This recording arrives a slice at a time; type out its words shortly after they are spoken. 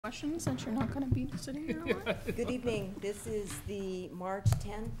discussion since you're not going to be sitting here a lot? Good evening. This is the March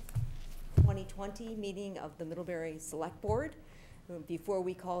 10th, 2020 meeting of the Middlebury Selectboard. Before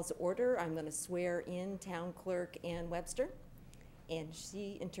we call to order, I'm going to swear in Town Clerk Ann Webster, and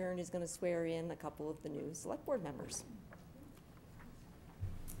she in turn is going to swear in a couple of the new Selectboard members.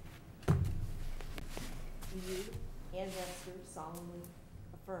 Do you, Ann Webster, solemnly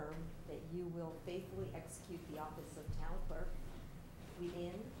affirm that you will faithfully execute the office of Town Clerk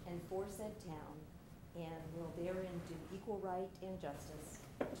within and for said town, and will therein do equal right and justice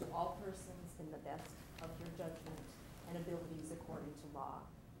to all persons in the best of your judgment and abilities according to law?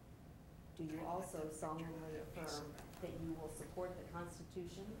 Do you also solemnly affirm that you will support the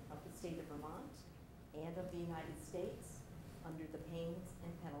Constitution of the State of Vermont and of the United States under the pains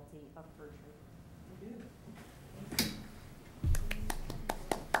and penalty of perjury? You do.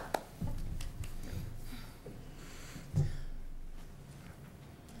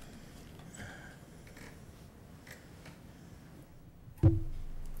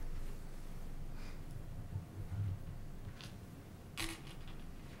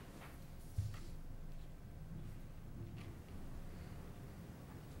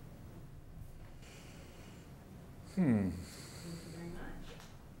 Thank you very much.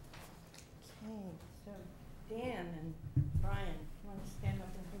 Okay, so Dan and Brian, you want to stand up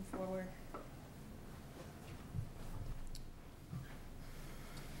and come forward?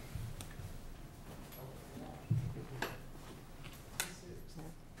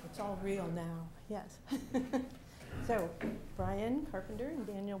 It's all real now, yes. So, Brian Carpenter and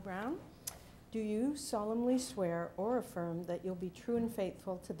Daniel Brown, do you solemnly swear or affirm that you'll be true and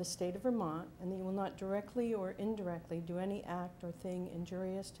faithful to the state of Vermont and that you will not directly or indirectly do any act or thing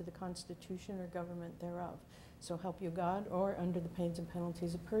injurious to the Constitution or government thereof? So help you God, or under the pains and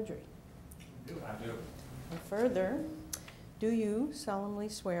penalties of perjury? I do. And further, do you solemnly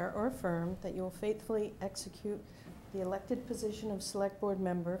swear or affirm that you will faithfully execute the elected position of Select Board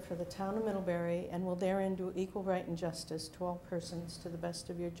member for the town of Middlebury and will therein do equal right and justice to all persons to the best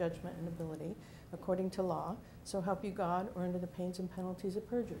of your judgment and ability according to law, so help you God, or under the pains and penalties of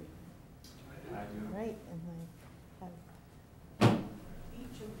perjury? I do. Right, and I have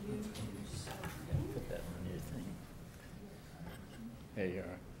each of you to sign. Put that on your thing. There you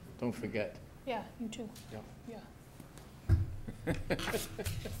are. Don't forget. Yeah, you too. Yep. Yeah.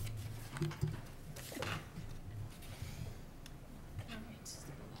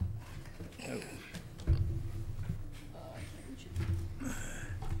 Oh.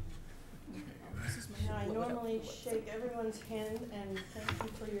 Now, I normally shake everyone's hand and thank you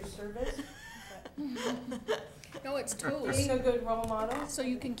for your service, but No, it's toes. being a good role model. So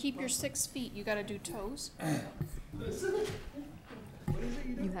you can keep your 6 feet. You got to do toes.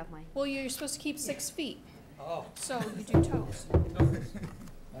 You have my. Well, you're supposed to keep 6 feet. Oh, So you do toes. I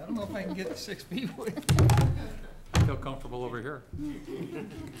don't know if I can get 6 feet away. I feel comfortable over here.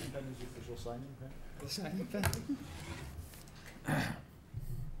 Signing pen?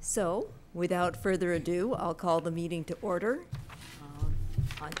 So, without further ado, I'll call the meeting to order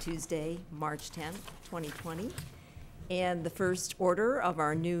on Tuesday, March 10th, 2020. And the first order of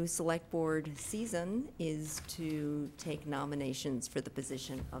our new Select Board season is to take nominations for the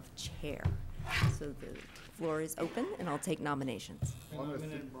position of chair. So the floor is open, and I'll take nominations.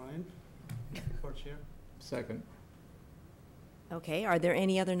 Nominate Brian for chair. Second. Okay, are there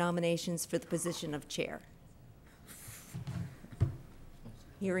any other nominations for the position of chair?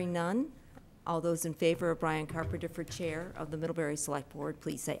 Hearing none, all those in favor of Brian Carpenter for chair of the Middlebury Select Board,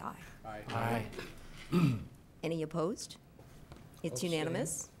 please say aye. Aye. Any opposed? It's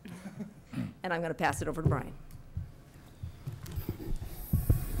unanimous. And I'm going to pass it over to Brian.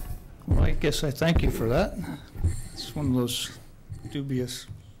 Well, I guess I thank you for that. It's one of those dubious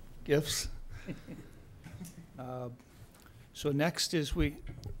gifts. So next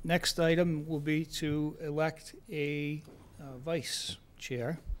item will be to elect a vice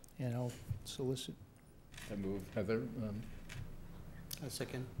chair, and I'll solicit. I move Heather. A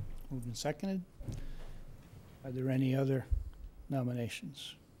second. Moved and seconded. Are there any other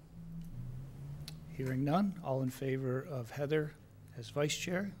nominations? Hearing none, all in favor of Heather as vice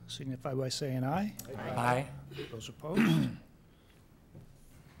chair, signify by saying aye. Aye. Those opposed?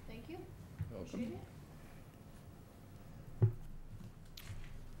 Thank you. Welcome.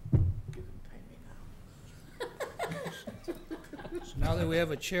 So now that we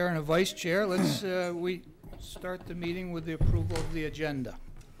have a chair and a vice chair, let's we start the meeting with the approval of the agenda.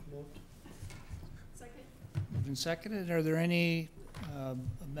 Second. Moved and seconded. Are there any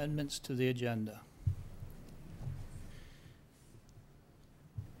amendments to the agenda?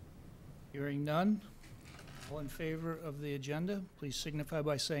 Hearing none, All in favor of the agenda, please signify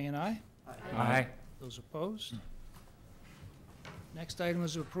by saying aye. Aye. Those opposed? Next item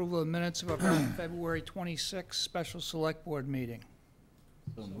is approval of minutes of our February 26th special select board meeting.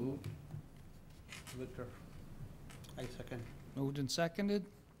 So moved. Victor. I second. Moved and seconded.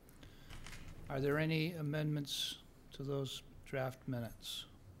 Are there any amendments to those draft minutes?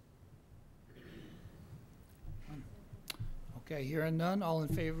 None. Okay, hearing none, all in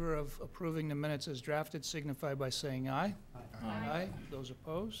favor of approving the minutes as drafted signify by saying aye. Aye. Those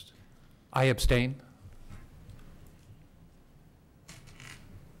opposed? I abstain.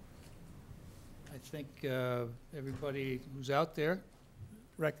 I think everybody who's out there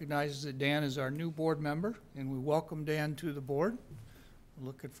recognizes that Dan is our new board member, and we welcome Dan to the board. We're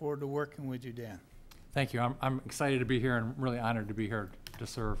looking forward to working with you, Dan. Thank you. I'm excited to be here and really honored to be here to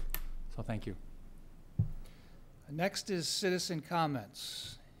serve. So thank you. Next is citizen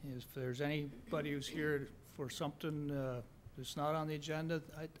comments. If there's anybody who's here for something that's not on the agenda,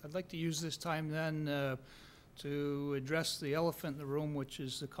 I'd like to use this time then to address the elephant in the room, which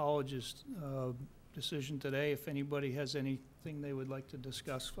is the college's decision today. If anybody has anything they would like to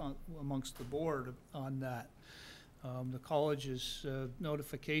discuss amongst the board on that. The college's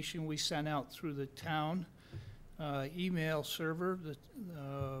notification we sent out through the town email server,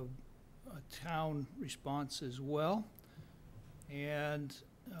 a town response as well. And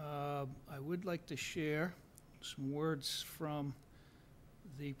I would like to share some words from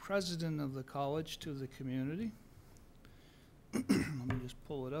the president of the college to the community. Let me just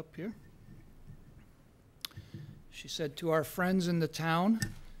pull it up here. She said, "To our friends in the town,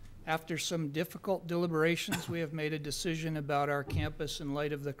 after some difficult deliberations, we have made a decision about our campus in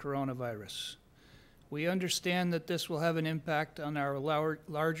light of the coronavirus. We understand that this will have an impact on our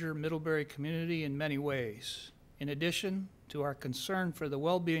larger Middlebury community in many ways. In addition to our concern for the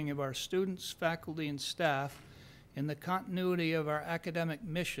well-being of our students, faculty, and staff, and the continuity of our academic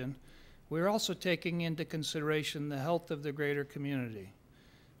mission, we are also taking into consideration the health of the greater community.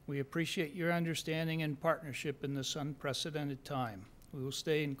 We appreciate your understanding and partnership in this unprecedented time. We will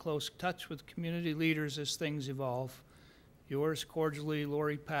stay in close touch with community leaders as things evolve. Yours cordially,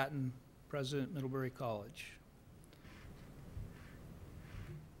 Lori Patton, President, Middlebury College."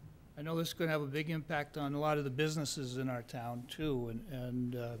 I know this is going to have a big impact on a lot of the businesses in our town too,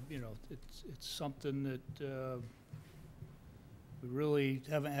 and you know, it's something that we really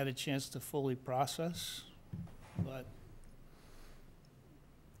haven't had a chance to fully process, but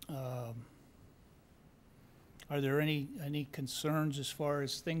are there any concerns as far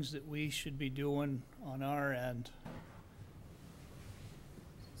as things that we should be doing on our end?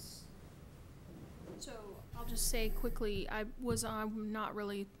 So I'll just say quickly, I'm not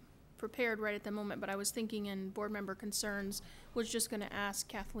really prepared right at the moment, but I was thinking in board member concerns, was just going to ask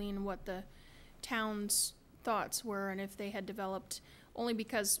Kathleen what the town's thoughts were and if they had developed, only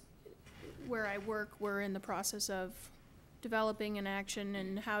because where I work, we're in the process of developing an action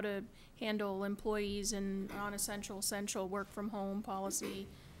and how to handle employees and non-essential, essential work from home policy.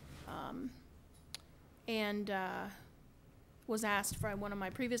 And was asked by one of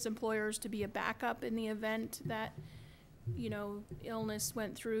my previous employers to be a backup in the event that, you know, illness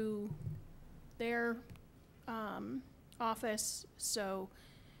went through their office. So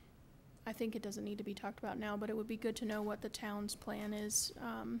I think it doesn't need to be talked about now, but it would be good to know what the town's plan is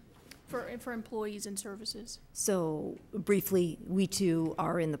for employees and services. So briefly, we too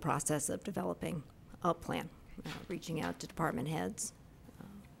are in the process of developing a plan, reaching out to department heads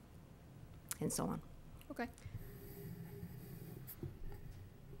and so on. Okay.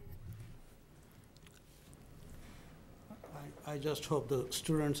 I just hope the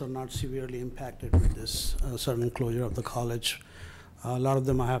students are not severely impacted with this sudden closure of the college. A lot of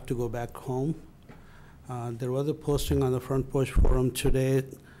them have to go back home. There was a posting on the Front Porch Forum today.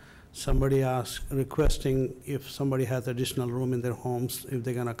 Somebody requesting if somebody has additional room in their homes, if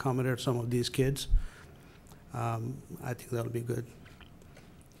they're gonna accommodate some of these kids. I think that'll be good.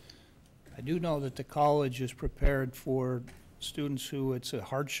 I do know that the college is prepared for students who it's a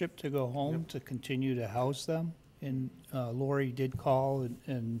hardship to go home to continue to house them. And Lori did call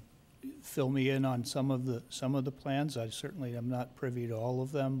and fill me in on some of the plans. I certainly am not privy to all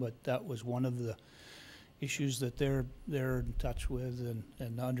of them, but that was one of the issues that they're in touch with,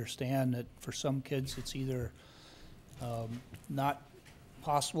 and understand that for some kids it's either not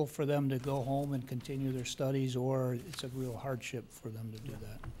possible for them to go home and continue their studies, or it's a real hardship for them to do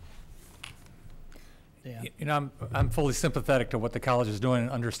that. Dan? You know, I'm fully sympathetic to what the college is doing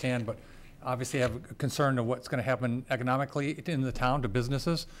and understand, but obviously I have a concern of what's going to happen economically in the town to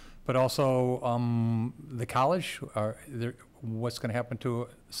businesses, but also the college, what's going to happen to a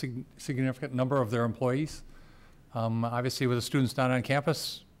significant number of their employees. Obviously, with the students not on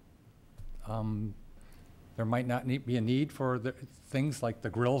campus, there might not be a need for the things like the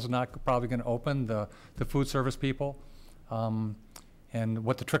grill's not probably going to open, the food service people. And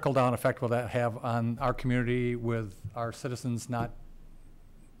what the trickle-down effect will that have on our community with our citizens not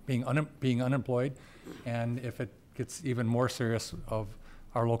being unemployed, and if it gets even more serious of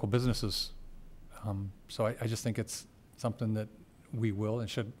our local businesses. So I just think it's something that we will and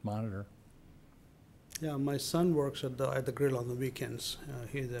should monitor. Yeah, my son works at the grill on the weekends.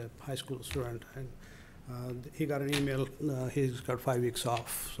 He's a high school student, and he got an email, he's got 5 weeks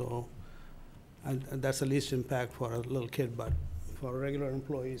off, so, and that's the least impact for a little kid, but for regular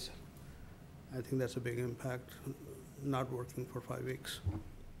employees, I think that's a big impact, not working for 5 weeks.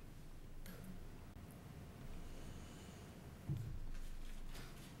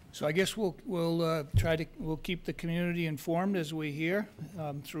 So I guess we'll keep the community informed as we hear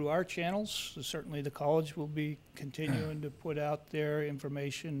through our channels. So certainly the college will be continuing to put out their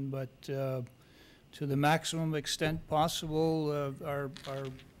information, but to the maximum extent possible, our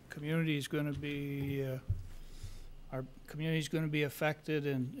community is going to be affected,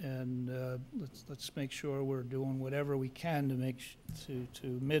 and let's make sure we're doing whatever we can to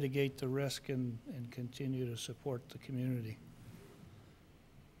mitigate the risk and continue to support the community.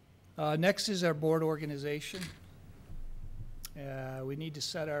 Next is our board organization. We need to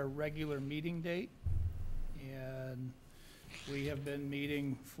set our regular meeting date, and we have been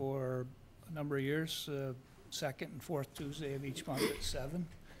meeting for a number of years, second and fourth Tuesday of each month at 7.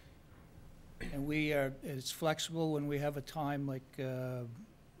 And it's flexible when we have a time like,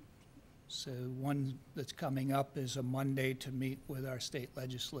 so one that's coming up is a Monday to meet with our state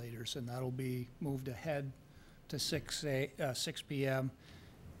legislators, and that'll be moved ahead to 6 p.m.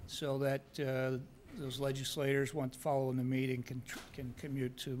 so that those legislators, once following the meeting, can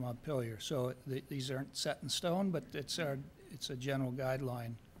commute to Montpelier. So these aren't set in stone, but it's a general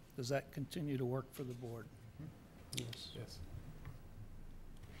guideline. Does that continue to work for the board? Yes. Yes.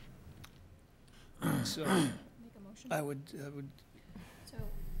 So Make a motion. I would, So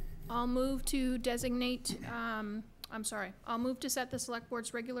I'll move to designate, I'll move to set the select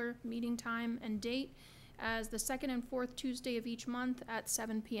board's regular meeting time and date as the second and fourth Tuesday of each month at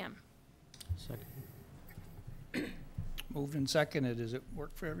 7 p.m. Second. moved and seconded. Does it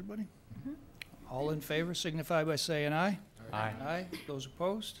work for everybody? Mhm. All in favor signify by saying aye. Aye. Aye. Those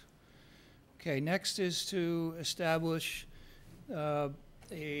opposed? Okay, next is to establish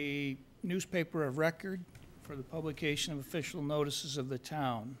a newspaper of record for the publication of official notices of the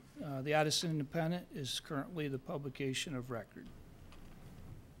town. The Addison Independent is currently the publication of record.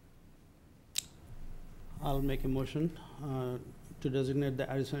 I'll make a motion to designate the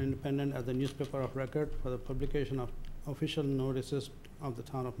Addison Independent as the newspaper of record for the publication of official notices of the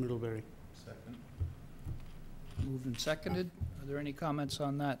town of Middlebury. Second. Moved and seconded. Are there any comments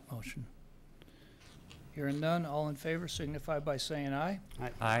on that motion? Hearing none, all in favor signify by saying aye.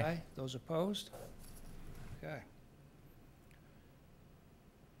 Aye. Those opposed? Okay.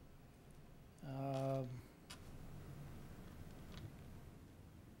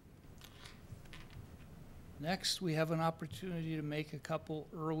 Next, we have an opportunity to make a couple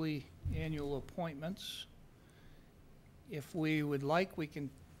early annual appointments. If we would like, we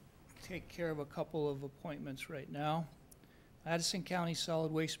can take care of a couple of appointments right now. Addison County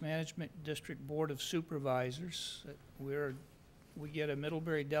Solid Waste Management District Board of Supervisors. We get a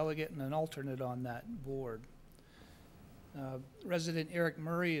Middlebury delegate and an alternate on that board. Resident Eric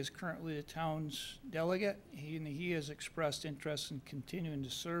Murray is currently the town's delegate. He has expressed interest in continuing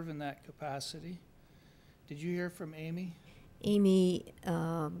to serve in that capacity. Did you hear from Amy? Amy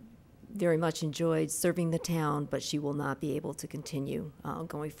very much enjoyed serving the town, but she will not be able to continue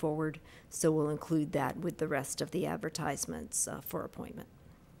going forward. So we'll include that with the rest of the advertisements for appointment.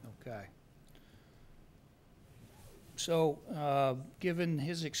 Okay. So, given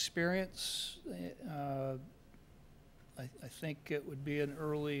his experience, I think it would be an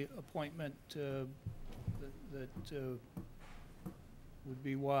early appointment that would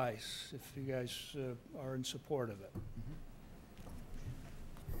be wise if you guys are in support of it.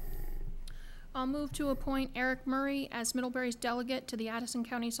 I'll move to appoint Eric Murray as Middlebury's delegate to the Addison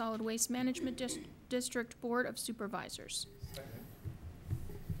County Solid Waste Management District Board of Supervisors.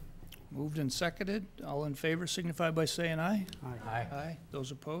 Moved and seconded. All in favor signify by saying aye. Aye. Aye.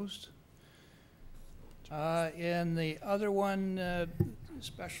 Those opposed? And the other one,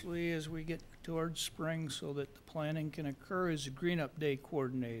 especially as we get towards spring so that the planning can occur, is a Green Up Day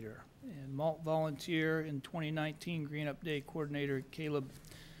Coordinator. And volunteer in 2019 Green Up Day Coordinator Caleb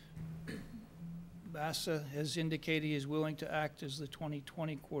Bassa has indicated he is willing to act as the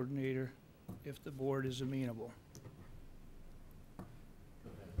 2020 coordinator if the board is amenable.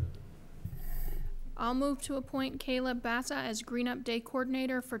 I'll move to appoint Caleb Bassa as Green Up Day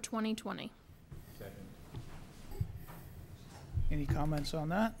Coordinator for 2020. Any comments on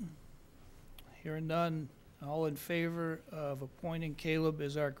that? Hearing none, all in favor of appointing Caleb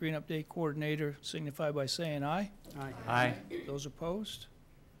as our Green Up Day Coordinator signify by saying aye. Aye. Those opposed?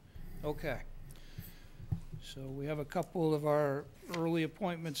 Okay. So we have a couple of our early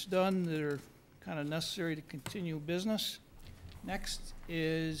appointments done that are kind of necessary to continue business. Next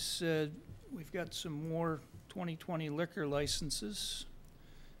is, we've got some more 2020 liquor licenses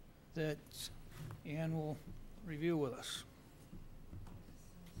that Ann will review with us.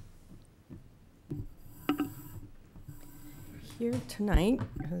 Here tonight,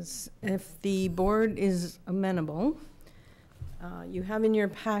 because if the board is amenable, you have in your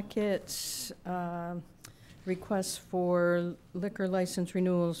packet requests for liquor license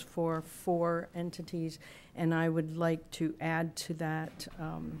renewals for 4 entities, and I would like to add to that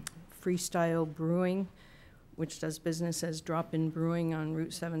Freestyle Brewing, which does business as Drop-In Brewing on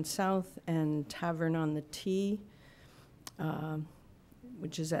Route 7 South, and Tavern on the T,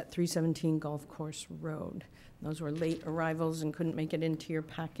 which is at 317 Golf Course Road. Those were late arrivals and couldn't make it into your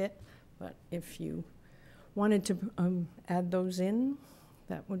packet, but if you wanted to add those in,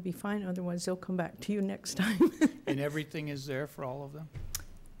 that would be fine. Otherwise, they'll come back to you next time. And everything is there for all of them?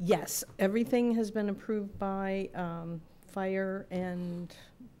 Yes, everything has been approved by fire and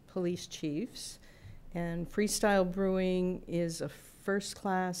police chiefs. And Freestyle Brewing is a first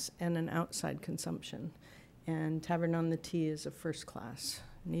class and an outside consumption. And Tavern on the T is a first class.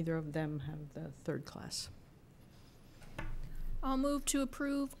 Neither of them have the third class. I'll move to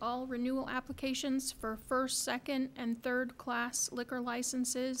approve all renewal applications for first, second, and third class liquor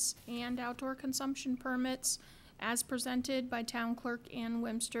licenses and outdoor consumption permits as presented by Town Clerk Ann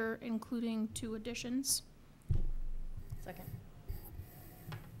Webster, including 2 additions. Second.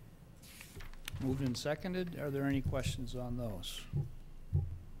 Moved and seconded. Are there any questions on those?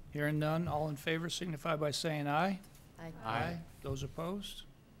 Hearing none, all in favor signify by saying aye. Aye. Those opposed?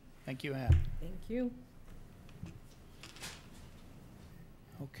 Thank you, Ann. Thank you.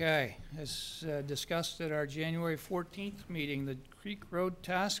 Okay, as discussed at our January 14th meeting, the Creek Road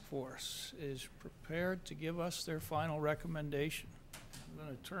Task Force is prepared to give us their final recommendation. I'm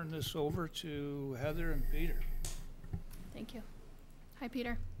going to turn this over to Heather and Peter. Thank you. Hi,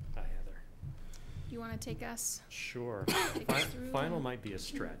 Peter. Hi, Heather. Do you want to take us? Sure. Take us through Final it? might be a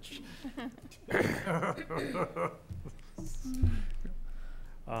stretch.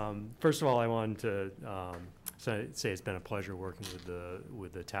 First of all, I wanted to say it's been a pleasure working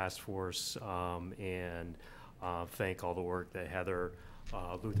with the task force and thank all the work that Heather,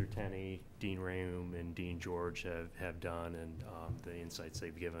 Luther Tenney, Dean Rayum, and Dean George have done, and the insights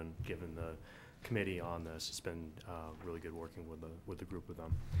they've given the committee on this. It's been really good working with the group of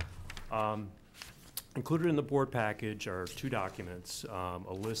them. Included in the board package are 2 documents,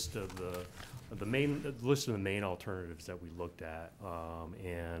 a list of the main alternatives that we looked at,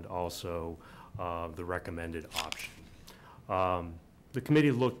 and also the recommended option. The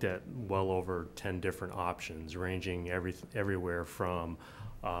committee looked at well over 10 different options, ranging everywhere from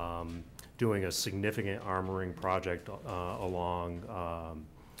doing a significant armoring project along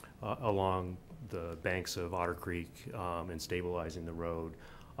the banks of Otter Creek and stabilizing the road,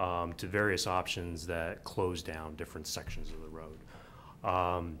 to various options that close down different sections of the road.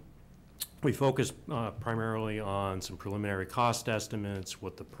 We focused primarily on some preliminary cost estimates,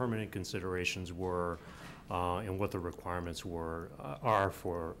 what the permanent considerations were, and what the requirements are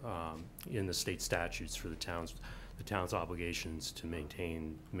for in the state statutes for the town's obligations to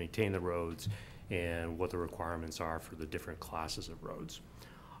maintain the roads, and what the requirements are for the different classes of roads.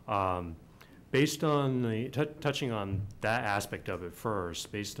 Based on touching on that aspect of it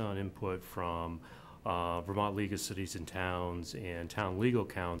first, based on input from Vermont League of Cities and Towns and Town Legal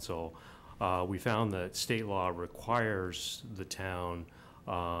Counsel, we found that state law requires the town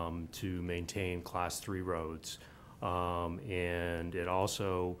to maintain Class 3 roads, and it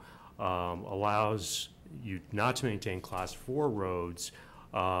also allows you not to maintain Class 4 roads,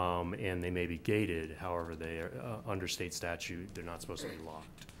 and they may be gated. However, they are, under state statute, they're not supposed to be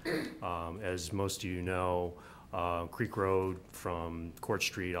locked. As most of you know, Creek Road from Court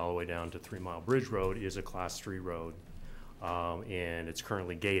Street all the way down to 3 Mile Bridge Road is a Class 3 road, and it's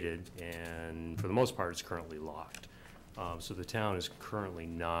currently gated, and for the most part, it's currently locked. So the town is currently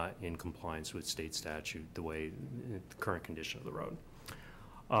not in compliance with state statute the current condition of the road.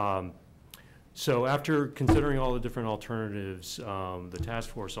 So after considering all the different alternatives, the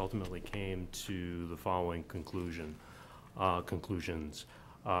task force ultimately came to the following conclusions.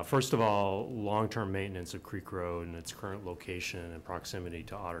 First of all, long-term maintenance of Creek Road and its current location and proximity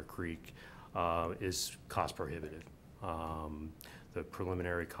to Otter Creek is cost prohibitive. The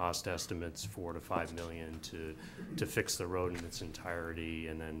preliminary cost estimates $4 to $5 million to fix the road in its entirety,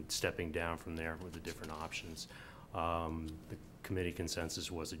 and then stepping down from there with the different options. The committee consensus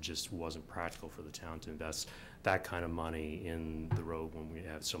was it just wasn't practical for the town to invest that kind of money in the road when we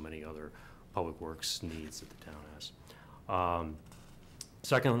have so many other public works needs that the town has.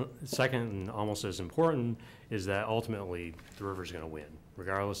 Second, and almost as important, is that ultimately the river's going to win,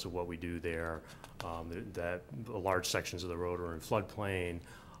 regardless of what we do there. That large sections of the road are in floodplain.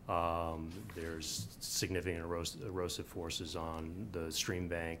 There's significant erosive forces on the stream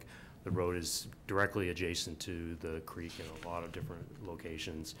bank. The road is directly adjacent to the creek in a lot of different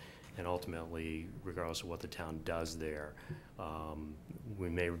locations. And ultimately, regardless of what the town does there, we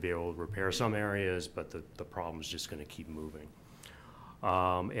may be able to repair some areas, but the problem is just going to keep moving.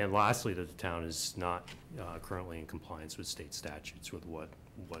 And lastly, that the town is not currently in compliance with state statutes with what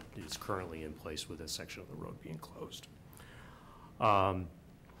is currently in place with this section of the road being closed.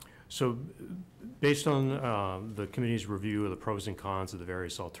 So based on the committee's review of the pros and cons of the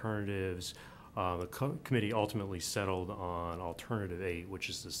various alternatives, the committee ultimately settled on alternative 8, which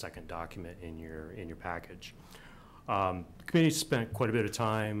is the second document in your package. The committee spent quite a bit of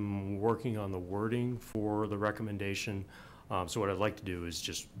time working on the wording for the recommendation. So what I'd like to do is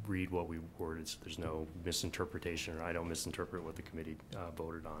just read what we worded so there's no misinterpretation, or I don't misinterpret what the committee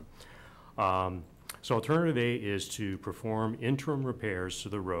voted on. So alternative 8 is to perform interim repairs to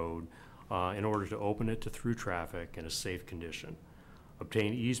the road in order to open it to through traffic in a safe condition.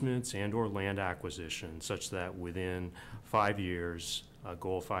 Obtain easements and or land acquisition such that within 5 years, a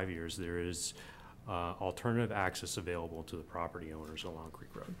goal of 5 years, there is alternative access available to the property owners along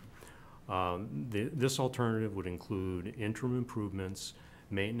Creek Road. This alternative would include interim improvements,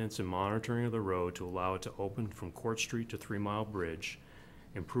 maintenance and monitoring of the road to allow it to open from Court Street to 3 Mile Bridge.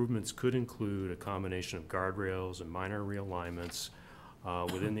 Improvements could include a combination of guardrails and minor realignments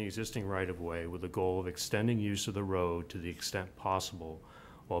within the existing right-of-way with the goal of extending use of the road to the extent possible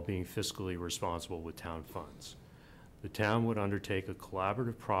while being fiscally responsible with town funds. The town would undertake a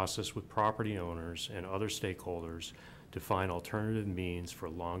collaborative process with property owners and other stakeholders to find alternative means for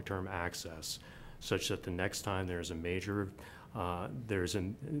long-term access, such that the next time there's major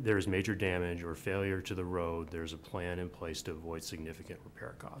damage or failure to the road, there's a plan in place to avoid significant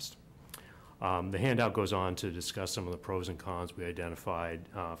repair cost. The handout goes on to discuss some of the pros and cons we identified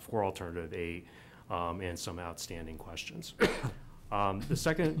for alternative 8 and some outstanding questions. The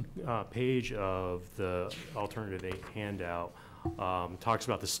second page of the alternative 8 handout talks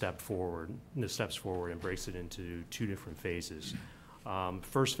about the steps forward, and breaks it into 2 different phases.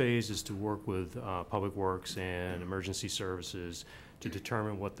 First phase is to work with Public Works and Emergency Services to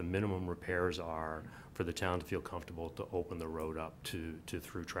determine what the minimum repairs are for the town to feel comfortable to open the road up to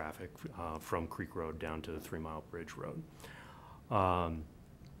through traffic from Creek Road down to the 3 Mile Bridge Road.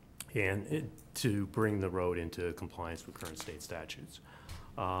 To bring the road into compliance with current state statutes.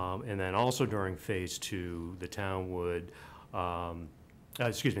 And then also during phase 2, the town would, also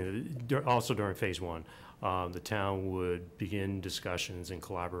during phase 1, the town would begin discussions in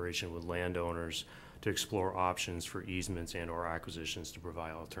collaboration with landowners to explore options for easements and or acquisitions to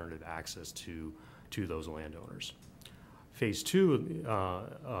provide alternative access to those landowners. Phase 2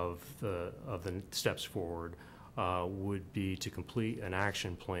 of the steps forward would be to complete an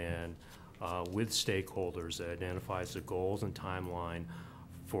action plan with stakeholders that identifies the goals and timeline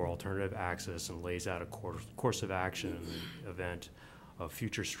for alternative access and lays out a course of action in the event of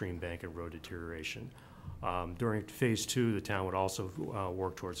future stream bank and road deterioration. During phase 2, the town would also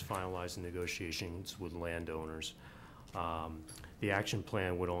work towards finalizing negotiations with landowners. The action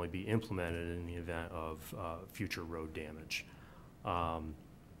plan would only be implemented in the event of future road damage.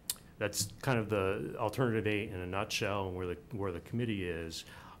 That's kind of the alternative 8 in a nutshell and where the committee is.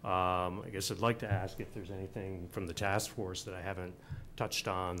 I guess I'd like to ask if there's anything from the task force that I haven't touched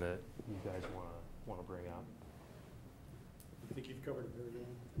on that you guys want to bring up. I think you've covered it very well.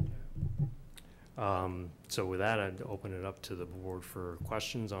 So with that, I'd open it up to the board for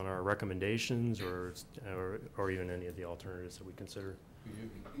questions on our recommendations or even any of the alternatives that we consider.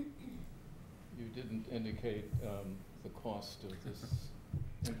 You didn't indicate the cost of this,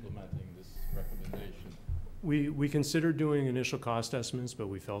 implementing this recommendation. We considered doing initial cost estimates, but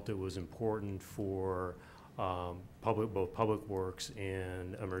we felt it was important for both Public Works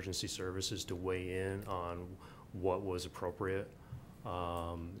and Emergency Services to weigh in on what was appropriate.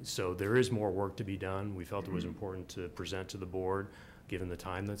 So there is more work to be done. We felt it was important to present to the board, given the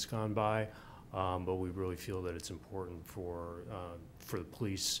time that's gone by. But we really feel that it's important for the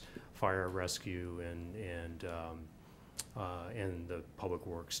police, fire, rescue, and and the Public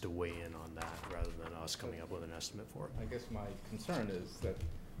Works to weigh in on that rather than us coming up with an estimate for it. I guess my concern is that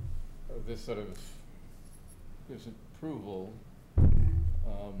this sort of, this approval,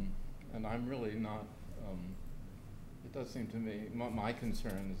 and I'm really not, it does seem to me, my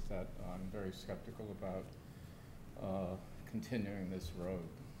concern is that I'm very skeptical about continuing this road.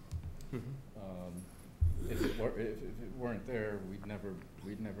 If it weren't there, we'd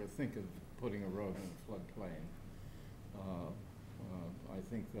never think of putting a road in a floodplain. I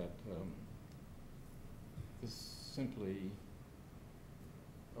think that this simply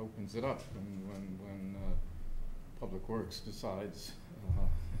opens it up, and when Public Works decides,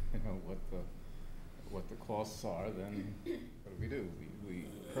 what the costs are, then what do? We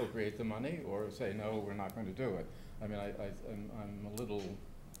appropriate the money, or say no, we're not going to do it. I mean, I'm a little.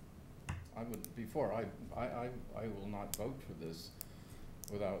 I would before I will not vote for this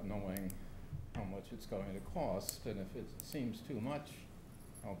without knowing how much it's going to cost, and if it seems too much,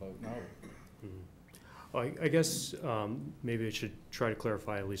 I'll vote no. Well, I guess maybe I should try to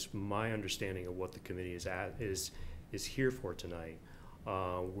clarify at least my understanding of what the committee is here for tonight.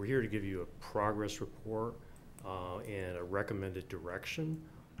 We're here to give you a progress report and a recommended direction.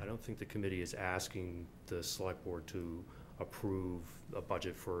 I don't think the committee is asking the select board to approve a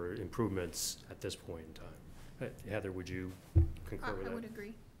budget for improvements at this point in time. Heather, would you concur with that? I would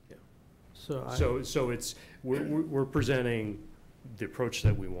agree. Yeah. So it's we're presenting the approach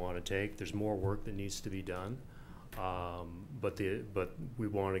that we want to take. There's more work that needs to be done, but we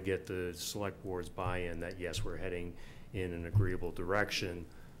want to get the select board's buy-in that yes, we're heading in an agreeable direction,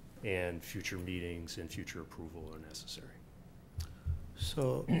 and future meetings and future approval are necessary.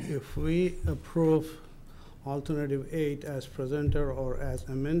 So if we approve alternative 8 as presented or as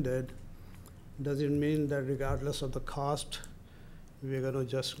amended, does it mean that regardless of the cost, we're going to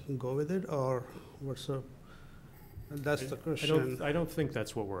just go with it, or what's the? That's the question. I don't think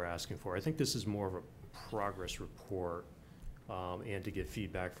that's what we're asking for. I think this is more of a progress report and to get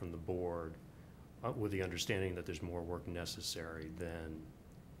feedback from the board with the understanding that there's more work necessary than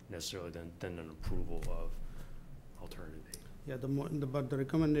an approval of alternative 8. Yeah, but the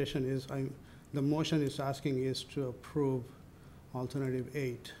recommendation is, the motion is asking is to approve alternative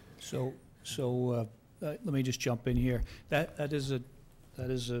 8. So let me just jump in here. That is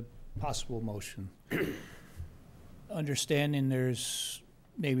a possible motion. Understanding there's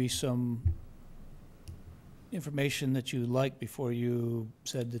maybe some information that you like before you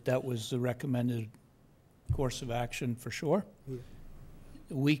said that was the recommended course of action for sure. Yeah.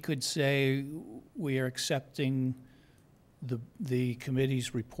 We could say we are accepting the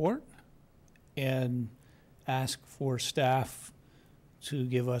committee's report and ask for staff to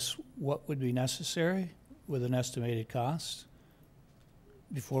give us what would be necessary with an estimated cost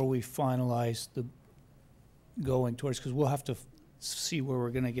before we finalize the going towards, because we'll have to see where we're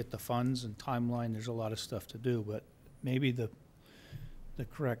going to get the funds and timeline. There's a lot of stuff to do, but maybe the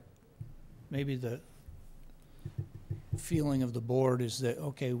feeling of the board is that,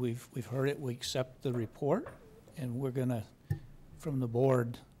 okay, we've heard it, we accept the report, and we're going to, from the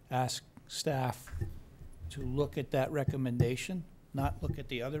board, ask staff to look at that recommendation, not look at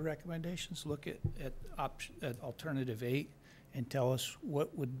the other recommendations, look at alternative 8 and tell us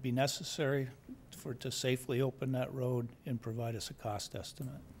what would be necessary to safely open that road and provide us a cost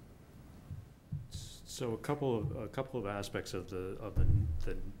estimate. So a couple of aspects of the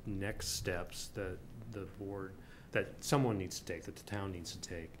next steps that the board, that someone needs to take, that the town needs to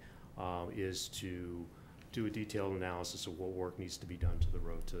take, is to do a detailed analysis of what work needs to be done to the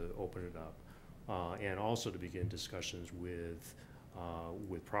road to open it up, and also to begin discussions with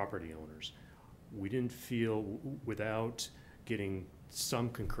property owners. We didn't feel, without getting some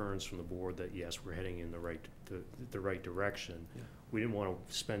concurrence from the board that yes, we're heading in the right direction. Yeah. We didn't want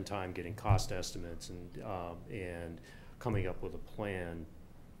to spend time getting cost estimates and coming up with a plan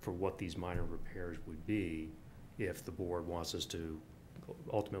for what these minor repairs would be if the board wants us to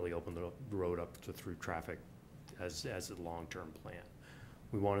ultimately open the road up to through traffic as a long-term plan.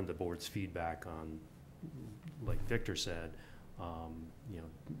 We wanted the board's feedback on, like Victor said,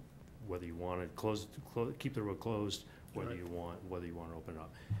 whether you want to keep the road closed, whether you want to open it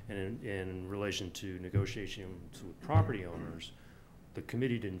up. And in relation to negotiations with property owners, the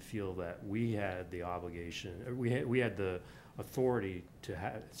committee didn't feel that we had the obligation, or we had the authority to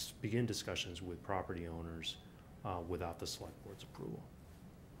begin discussions with property owners without the select board's approval.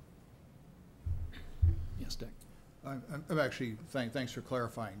 Yes, Dick. I'm actually, thanks for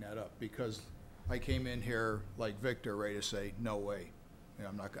clarifying that up, because I came in here like Victor, ready to say, no way. You know,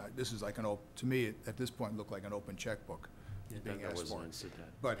 I'm not gonna, this is like to me, at this point, looked like an open checkbook being asked for.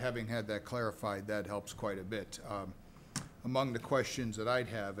 But having had that clarified, that helps quite a bit. among the questions that I'd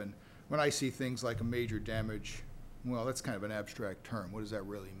have, and when I see things like a major damage, well, that's kind of an abstract term. What does that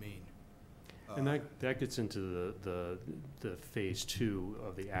really mean? And that gets into the phase 2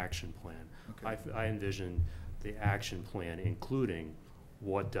 of the action plan. Okay. I envision the action plan including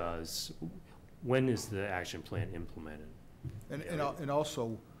when is the action plan implemented? And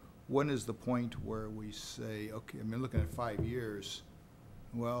also, when is the point where we say, okay, I mean, looking at 5 years,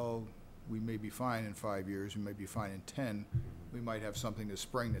 well, we may be fine in 5 years, we may be fine in 10, we might have something this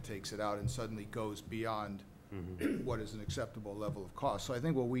spring that takes it out and suddenly goes beyond what is an acceptable level of cost. So I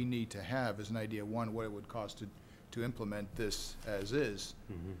think what we need to have is an idea, one, what it would cost to implement this as is,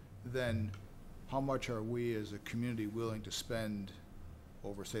 then how much are we as a community willing to spend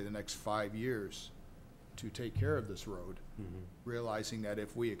over, say, the next 5 years to take care of this road, realizing that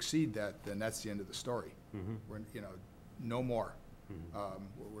if we exceed that, then that's the end of the story. We're, no more.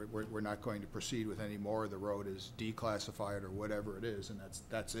 We're not going to proceed with any more. The road is declassified or whatever it is, and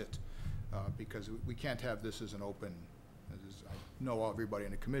that's it. Because we can't have this as an open, I know everybody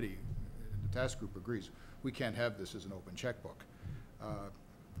in the committee, the task group agrees, we can't have this as an open checkbook.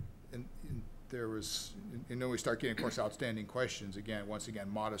 And there was, and then we start getting, of course, outstanding questions, once again,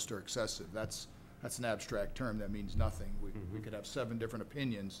 modest or excessive. That's an abstract term that means nothing. We could have 7 different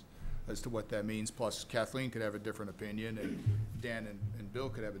opinions as to what that means, plus Kathleen could have a different opinion, and Dan and Bill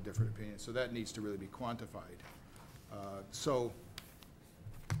could have a different opinion, so that needs to really be quantified. So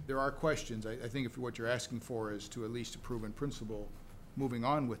there are questions. I think if what you're asking for is to at least approve in principle, moving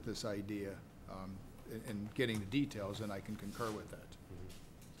on with this idea and getting the details, and I can concur with that.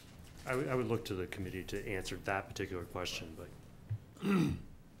 I would look to the committee to answer that particular question, but.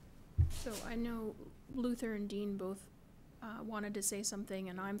 So I know Luther and Dean both wanted to say something,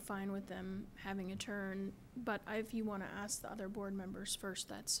 and I'm fine with them having a turn, but if you want to ask the other board members first,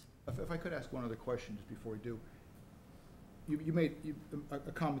 that's. If I could ask one other question just before we do. You made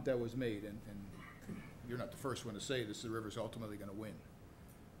a comment that was made, and you're not the first one to say this, the river's ultimately going to win.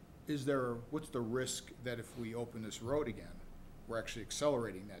 What's the risk that if we open this road again, we're actually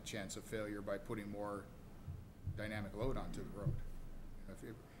accelerating that chance of failure by putting more dynamic load onto the road?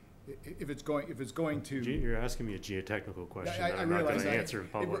 If it's going to. You're asking me a geotechnical question that I'm not going to answer in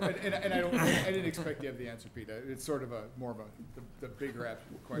public. And I didn't expect you to have the answer, Peter. It's sort of more of the bigger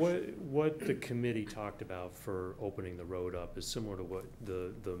question. What the committee talked about for opening the road up is similar to what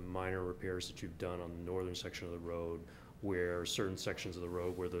the minor repairs that you've done on the northern section of the road, where certain sections of the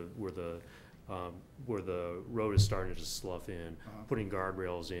road where the road is starting to slough in, putting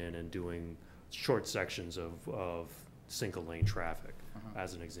guardrails in and doing short sections of single lane traffic,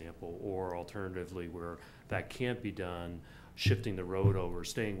 as an example, or alternatively where that can't be done, shifting the road over,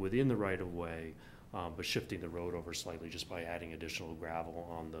 staying within the right of way, but shifting the road over slightly just by adding additional gravel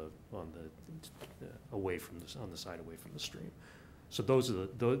on the side away from the stream. So those are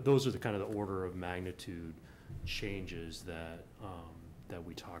the kind of the order of magnitude changes that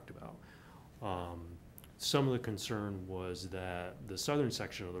we talked about. Some of the concern was that the southern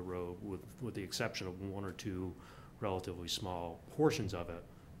section of the road, with the exception of 1 or 2 relatively small portions of it,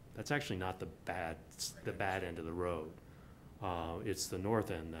 that's actually not the bad end of the road. It's the north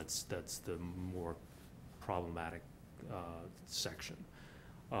end that's the more problematic section.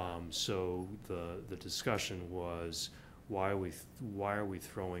 So the discussion was, why are we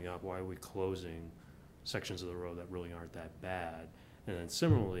throwing up? Why are we closing sections of the road that really aren't that bad? And then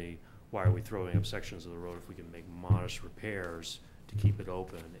similarly, why are we throwing up sections of the road if we can make modest repairs to keep it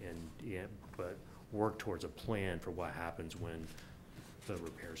open but work towards a plan for what happens when the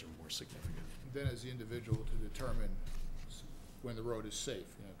repairs are more significant. Then as the individual to determine when the road is safe,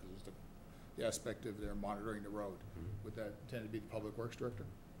 because it's the aspect of their monitoring the road. Would that tend to be the public works director?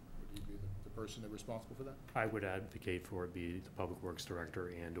 Would you be the person that's responsible for that? I would advocate for it be the public works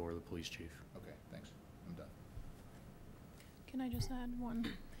director and or the police chief. Okay, thanks. I'm done. Can I just add one?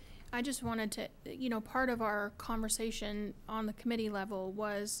 I just wanted to, part of our conversation on the committee level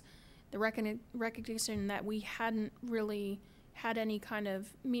was the recognition that we hadn't really had any kind of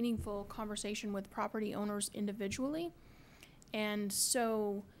meaningful conversation with property owners individually. And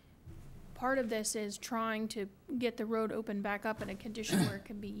so part of this is trying to get the road open back up in a condition where it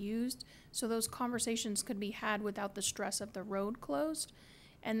can be used, so those conversations could be had without the stress of the road closed.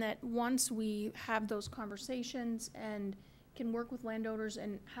 And that once we have those conversations and can work with landowners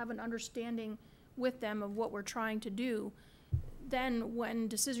and have an understanding with them of what we're trying to do, then when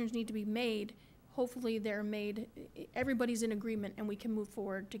decisions need to be made, hopefully they're made, everybody's in agreement and we can move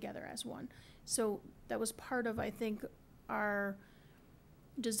forward together as one. So that was part of, I think, our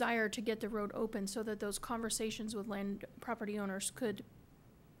desire to get the road open so that those conversations with land property owners could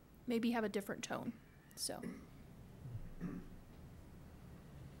maybe have a different tone. So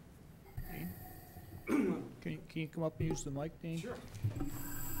Can you come up and use the mic, Dean? Sure.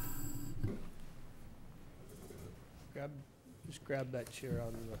 Just grab that chair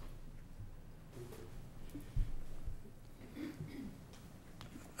out of the.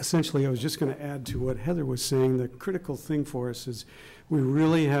 Essentially, I was just going to add to what Heather was saying. The critical thing for us is we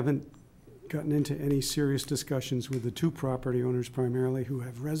really haven't gotten into any serious discussions with the two property owners primarily who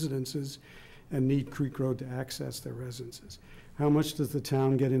have residences and need Creek Road to access their residences. How much does the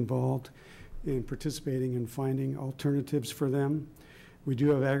town get involved in participating in finding alternatives for them? We do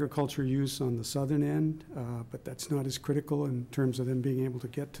have agriculture use on the southern end, but that's not as critical in terms of them being able to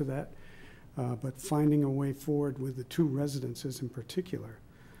get to that. But finding a way forward with the two residences in particular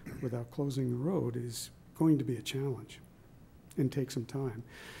without closing the road is going to be a challenge and take some time.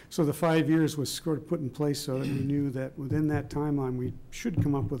 So the 5 years was sort of put in place so that we knew that within that timeline we should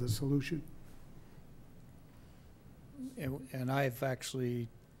come up with a solution. And I've actually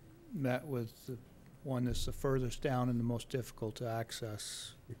met with the one that's the furthest down and the most difficult to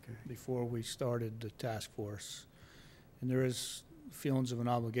access before we started the task force. And there is feelings of an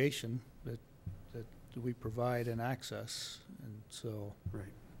obligation that we provide and access, and so. Right.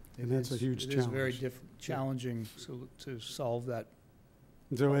 And that's a huge challenge. It is very challenging to solve that.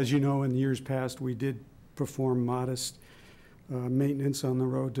 So as you know, in years past, we did perform modest maintenance on the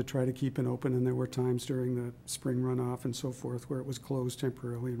road to try to keep it open, and there were times during the spring runoff and so forth where it was closed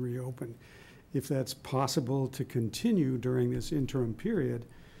temporarily and reopened. If that's possible to continue during this interim period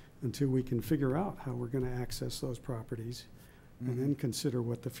until we can figure out how we're going to access those properties and then consider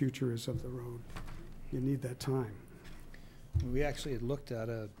what the future is of the road, you need that time. We actually had looked at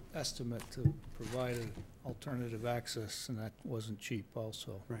an estimate to provide an alternative access, and that wasn't cheap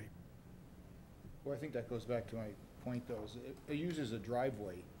also. Right. Well, I think that goes back to my point, though, is it uses a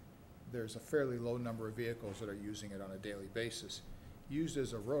driveway. There's a fairly low number of vehicles that are using it on a daily basis. Used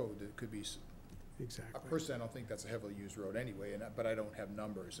as a road, it could be. Exactly. Personally, I don't think that's a heavily used road anyway, but I don't have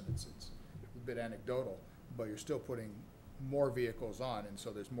numbers, and it's a bit anecdotal, but you're still putting more vehicles on, and so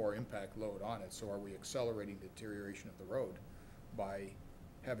there's more impact load on it. So are we accelerating the deterioration of the road by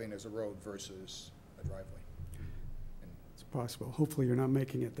having it as a road versus a driveway? And it's possible. Hopefully you're not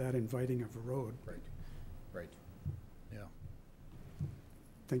making it that inviting of a road. Right, right. Yeah.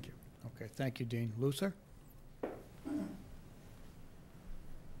 Thank you. Okay, thank you, Dean. Luther?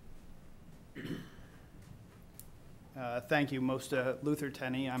 Thank you. Luther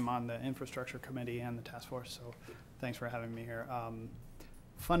Tenney. I'm on the infrastructure committee and the task force, so thanks for having me here.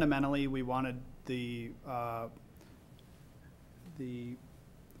 Fundamentally, we wanted the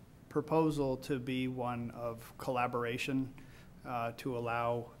proposal to be one of collaboration, to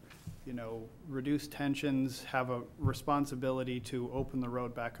allow, reduce tensions, have a responsibility to open the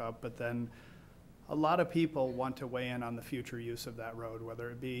road back up, but then a lot of people want to weigh in on the future use of that road, whether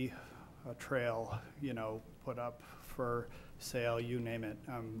it be a trail, put up for sale, you name it.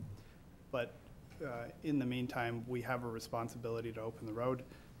 But in the meantime, we have a responsibility to open the road.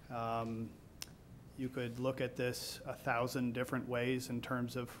 You could look at this 1,000 different ways in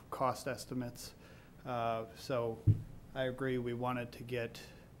terms of cost estimates. So I agree, we wanted to get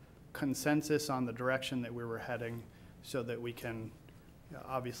consensus on the direction that we were heading so that we can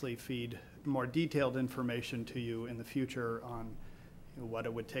obviously feed more detailed information to you in the future on what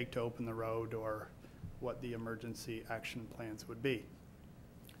it would take to open the road or what the emergency action plans would be.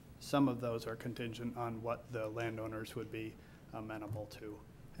 Some of those are contingent on what the landowners would be amenable to,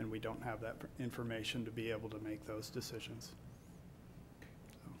 and we don't have that information to be able to make those decisions.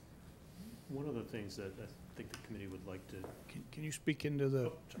 So. One of the things that I think the committee would like to... Can you speak into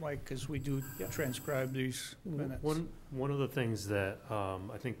the mic, because we do transcribe these minutes? One of the things that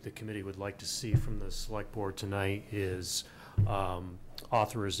I think the committee would like to see from the select board tonight is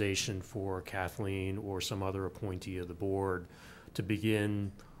authorization for Kathleen or some other appointee of the board to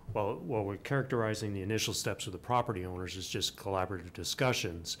begin, while we're characterizing the initial steps of the property owners as just collaborative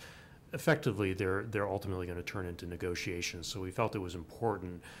discussions, effectively they're ultimately going to turn into negotiations. So we felt it was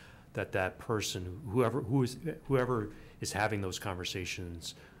important that that person, whoever is having those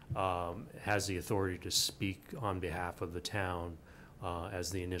conversations, has the authority to speak on behalf of the town as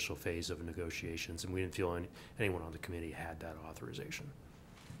the initial phase of negotiations, and we didn't feel anyone on the committee had that authorization.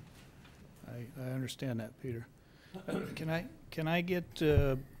 I understand that, Peter. Can I get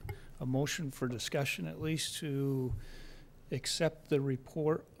a motion for discussion at least to accept the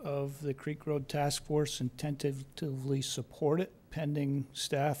report of the Creek Road Task Force and tentatively support it pending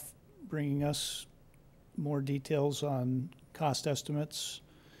staff bringing us more details on cost estimates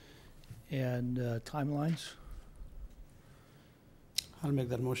and timelines? I'll make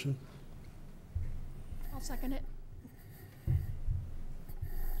that motion. I'll second it.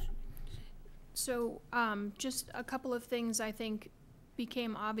 So, just a couple of things I think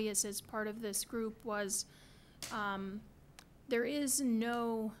became obvious as part of this group was, there is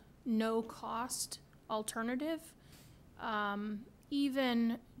no cost alternative.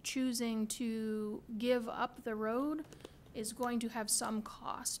 Even choosing to give up the road is going to have some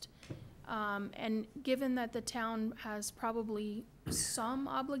cost. And given that the town has probably some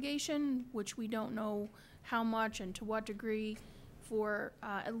obligation, which we don't know how much and to what degree, for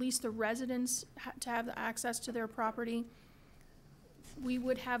at least the residents to have the access to their property, we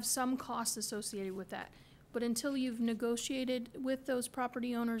would have some costs associated with that. But until you've negotiated with those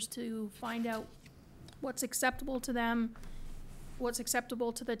property owners to find out what's acceptable to them, what's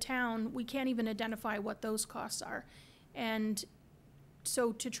acceptable to the town, we can't even identify what those costs are. And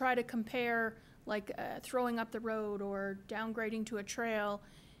so to try to compare, like, throwing up the road or downgrading to a trail,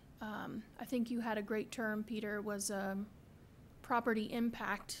 I think you had a great term, Peter, was property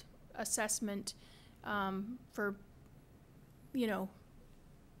impact assessment, for, you know,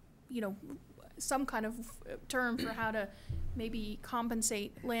 some kind of term for how to maybe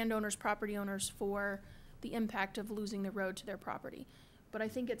compensate landowners, property owners for the impact of losing the road to their property. But I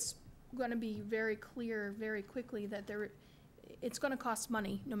think it's gonna be very clear very quickly that it's gonna cost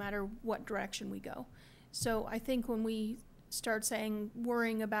money no matter what direction we go. So I think when we start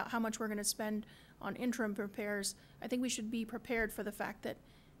worrying about how much we're gonna spend on interim repairs, I think we should be prepared for the fact that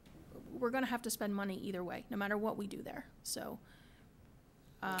we're gonna have to spend money either way, no matter what we do there. So,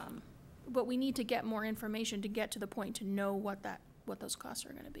 but we need to get more information to get to the point to know what those costs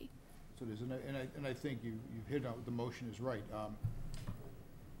are gonna be. So it is, and I think you've hit on, the motion is right.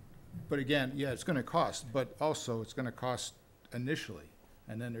 But again, yeah, it's gonna cost, but also it's gonna cost initially.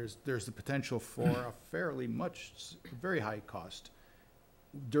 And then there's the potential for a very high cost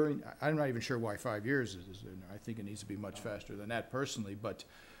during, I'm not even sure why 5 years is, I think it needs to be much faster than that personally, but,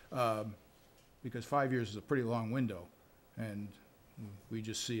 because 5 years is a pretty long window. And we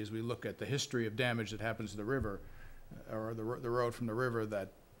just see, as we look at the history of damage that happens to the river, or the road from the river,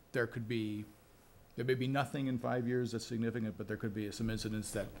 that there may be nothing in 5 years that's significant, but there could be some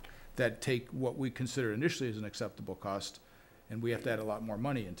incidents that take what we consider initially as an acceptable cost, and we have to add a lot more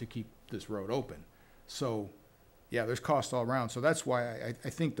money in to keep this road open. So, yeah, there's cost all around. So that's why I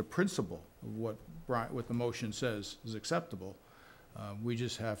think the principle of what the motion says is acceptable. We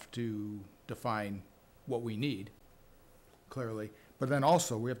just have to define what we need clearly. But then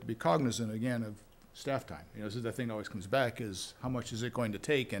also, we have to be cognizant, again, of staff time. You know, this is the thing that always comes back, is how much is it going to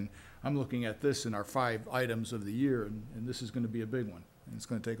take? And I'm looking at this in our 5 items of the year, and this is going to be a big one, and it's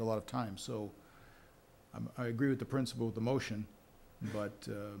going to take a lot of time. So I agree with the principle of the motion, but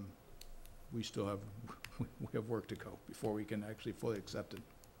we still have work to go before we can actually fully accept it.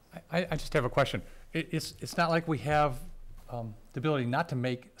 I just have a question. It's not like we have the ability not to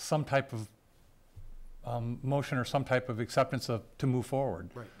make some type of motion or some type of acceptance to move forward.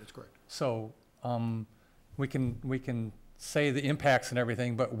 Right, that's correct. So we can say the impacts and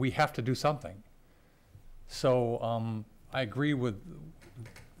everything, but we have to do something. So I agree with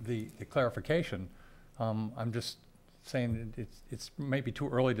the clarification. I'm just saying it's maybe too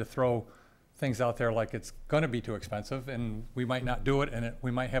early to throw things out there like it's going to be too expensive, and we might not do it, and we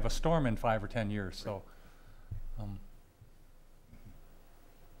might have a storm in 5 or 10 years. So,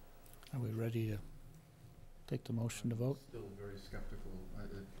 Are we ready to take the motion to vote? Still very skeptical.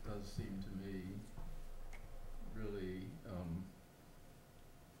 It does seem to me really,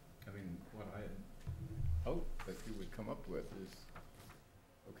 I mean, what I had hoped that you would come up with is,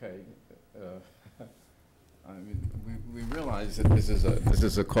 okay, I mean, we realize that this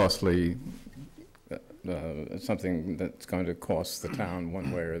is a costly, something that's going to cost the town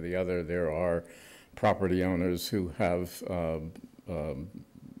one way or the other. There are property owners who have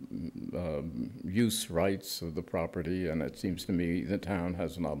use rights of the property, and it seems to me the town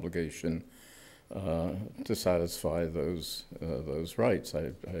has an obligation to satisfy those rights.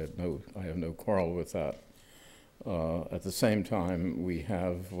 I have no quarrel with that. At the same time, we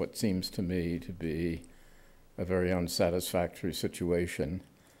have what seems to me to be a very unsatisfactory situation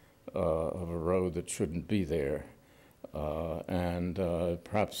of a road that shouldn't be there. And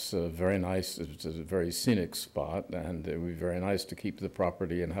perhaps very nice, it's a very scenic spot, and it would be very nice to keep the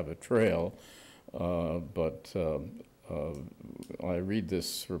property and have a trail. But I read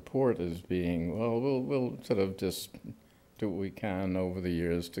this report as being, well, we'll sort of just do what we can over the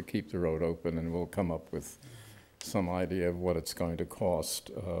years to keep the road open, and we'll come up with some idea of what it's going to cost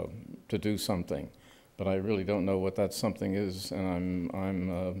to do something. But I really don't know what that something is, and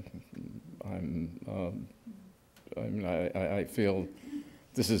I feel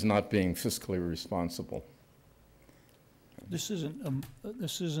this is not being fiscally responsible. This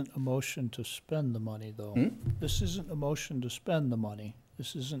isn't a motion to spend the money, though. Hmm? This isn't a motion to spend the money.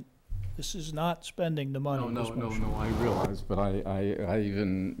 This is not spending the money. No, this no, no, motion. no, I realize, but I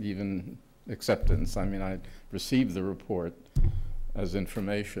even acceptance, I mean, I received the report as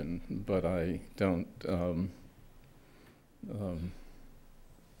information, but I don't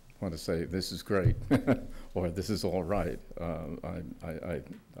want to say this is great or this is all right.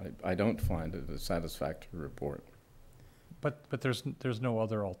 I don't find it a satisfactory report. But there's no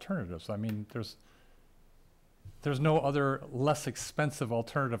other alternatives. I mean, there's no other less expensive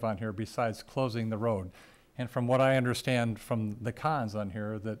alternative on here besides closing the road. And from what I understand from the cons on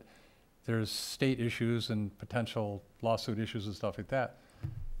here, that there's state issues and potential lawsuit issues and stuff like that.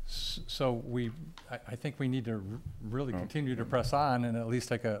 So I think we need to really continue to press on and at least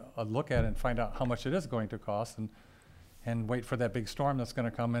take a look at it and find out how much it is going to cost and wait for that big storm that's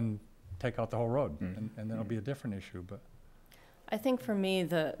gonna come and take out the whole road. And then it'll be a different issue, but. I think for me,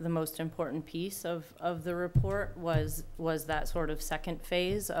 the most important piece of the report was that sort of second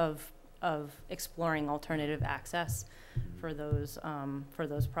phase of exploring alternative access for those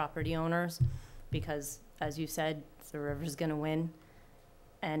property owners, because as you said, the river's gonna win.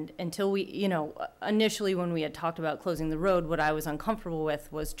 And until we, initially when we had talked about closing the road, what I was uncomfortable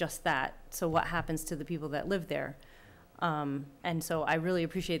with was just that. So what happens to the people that live there? And so I really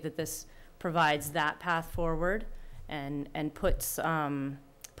appreciate that this provides that path forward and puts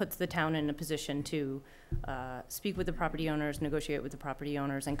the town in a position to speak with the property owners, negotiate with the property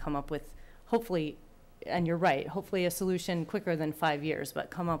owners, and come up with, hopefully, and you're right, hopefully a solution quicker than 5 years, but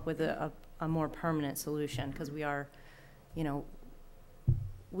come up with a more permanent solution, because we are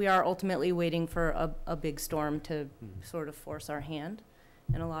ultimately waiting for a big storm to sort of force our hand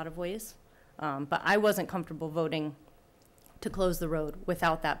in a lot of ways. But I wasn't comfortable voting to close the road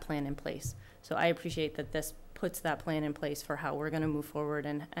without that plan in place. So I appreciate that this puts that plan in place for how we're going to move forward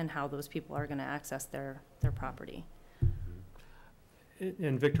and how those people are going to access their property.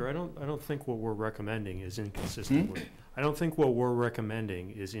 And Victor, I don't think what we're recommending is inconsistent with, I don't think what we're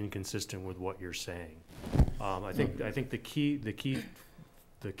recommending is inconsistent with what you're saying. I think the key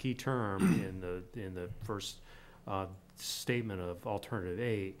term in the first statement of alternative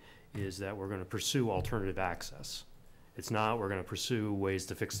 8 is that we're going to pursue alternative access. It's not we're going to pursue ways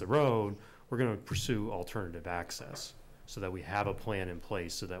to fix the road. We're going to pursue alternative access so that we have a plan in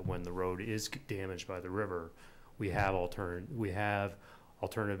place so that when the road is damaged by the river, we have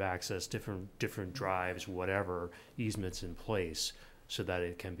alternative access, different drives, whatever, easements in place so that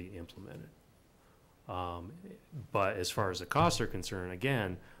it can be implemented. But as far as the costs are concerned,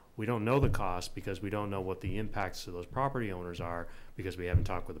 again, we don't know the cost because we don't know what the impacts to those property owners are because we haven't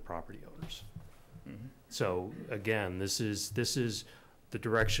talked with the property owners. So again, this is the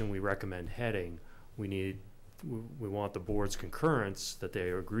direction we recommend heading. We want the board's concurrence that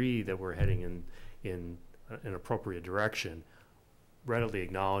they agree that we're heading in an appropriate direction, readily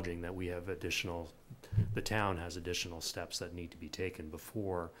acknowledging that the town has additional steps that need to be taken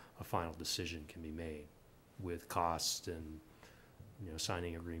before a final decision can be made with costs and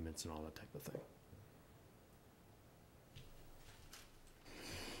signing agreements and all that type of thing.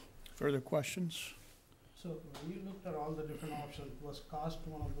 Further questions? So when you looked at all the different options, was cost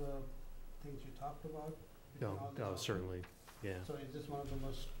one of the things you talked about? Oh, certainly, yeah. So is this one of the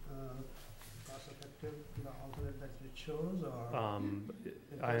most cost-effective, the alternate that you chose, or?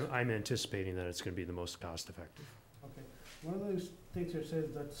 I'm anticipating that it's going to be the most cost-effective. Okay. One of those things it says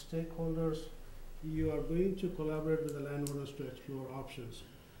that stakeholders, you are going to collaborate with the landowners to explore options.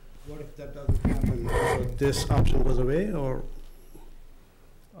 What if that doesn't happen? So this option goes away, or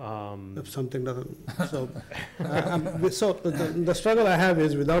if something doesn't? So, so the struggle I have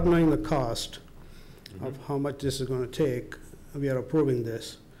is without knowing the cost of how much this is going to take, we are approving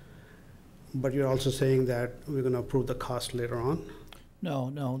this. But you're also saying that we're going to approve the cost later on?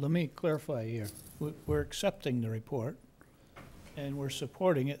 No, let me clarify here. We're accepting the report, and we're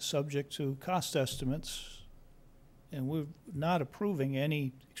supporting it subject to cost estimates, and we're not approving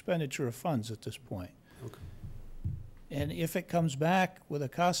any expenditure of funds at this point. Okay. And if it comes back with a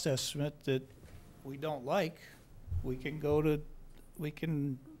cost estimate that we don't like, we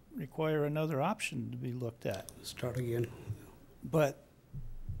can require another option to be looked at. Start again. But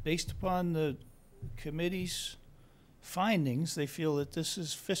based upon the committee's findings, they feel that this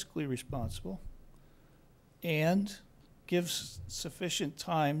is fiscally responsible and gives sufficient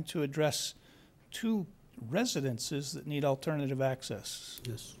time to address 2 residences that need alternative access.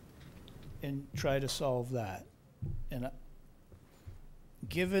 Yes. And try to solve that. And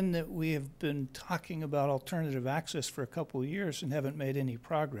given that we have been talking about alternative access for a couple of years and haven't made any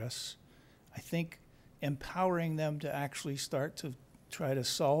progress, I think empowering them to actually start to try to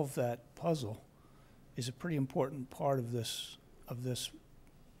solve that puzzle is a pretty important part of this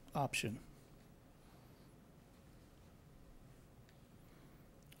option.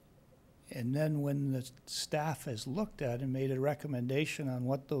 And then when the staff has looked at and made a recommendation on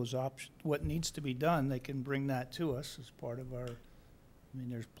what those what needs to be done, they can bring that to us as part of our, I mean,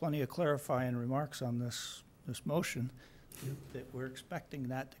 there's plenty of clarifying remarks on this motion, that we're expecting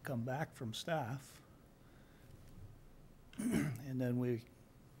that to come back from staff. And then we'll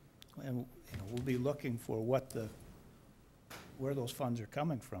be looking for where those funds are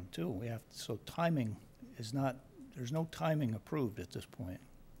coming from too. So timing is not, there's no timing approved at this point.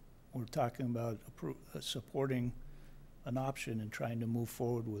 We're talking about supporting an option and trying to move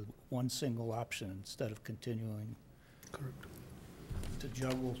forward with one single option instead of continuing to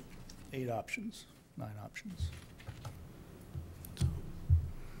juggle 8 options, 9 options.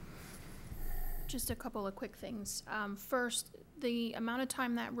 Just a couple of quick things. First, the amount of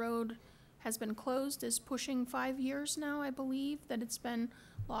time that road has been closed is pushing 5 years now, I believe, that it's been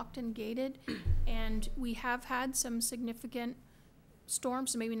locked and gated. And we have had some significant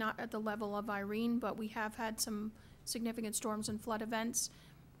storms, maybe not at the level of Irene, but we have had some significant storms and flood events.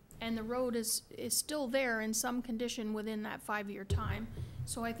 And the road is still there in some condition within that 5-year time.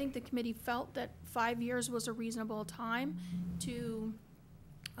 So I think the committee felt that 5 years was a reasonable time to,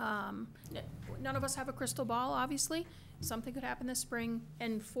 none of us have a crystal ball, obviously. Something could happen this spring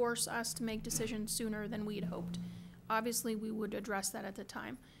and force us to make decisions sooner than we'd hoped. Obviously, we would address that at the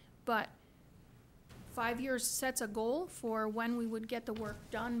time. But 5 years sets a goal for when we would get the work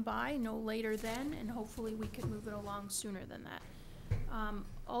done by, no later than, and hopefully we could move it along sooner than that.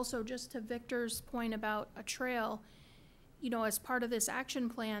 Also, just to Victor's point about a trail, you know, as part of this action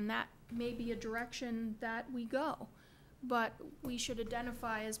plan, that may be a direction that we go. But we should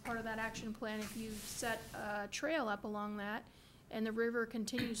identify as part of that action plan, if you set a trail up along that and the river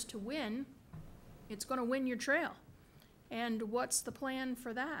continues to win, it's gonna win your trail. And what's the plan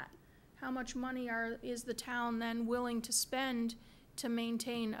for that? How much money is the town then willing to spend to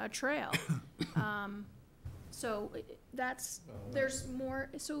maintain a trail? So there's more,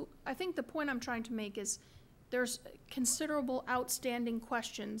 so I think the point I'm trying to make is there's considerable outstanding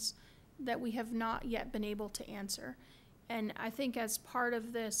questions that we have not yet been able to answer. And I think as part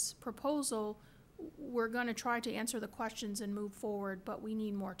of this proposal, we're gonna try to answer the questions and move forward, but we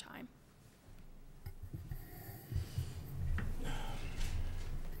need more time.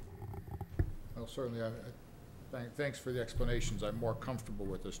 Well, certainly, thanks for the explanations. I'm more comfortable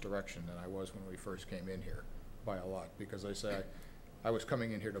with this direction than I was when we first came in here, by a lot, because I was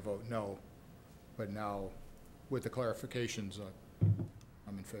coming in here to vote no, but now, with the clarifications,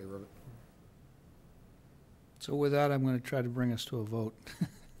 I'm in favor of it. So with that, I'm going to try to bring us to a vote.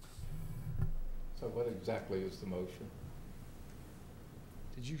 So what exactly is the motion?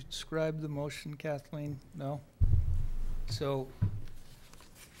 Did you describe the motion, Kathleen? No? So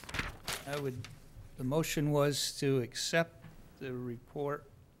the motion was to accept the report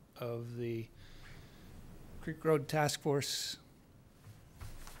of the Creek Road Task Force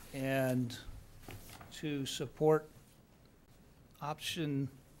and to support option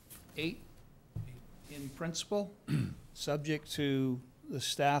 8 in principle, subject to the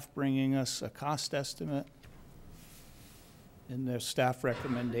staff bringing us a cost estimate and their staff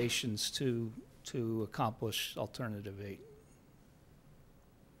recommendations to accomplish alternative 8.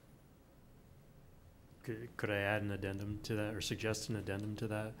 Could I add an addendum to that, or suggest an addendum to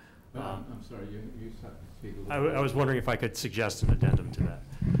that? I'm sorry, you have to speak a little bit. I was wondering if I could suggest an addendum to that.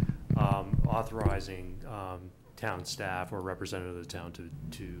 Authorizing town staff or representative of the town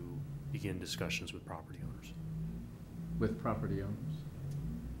to begin discussions with property owners. With property owners?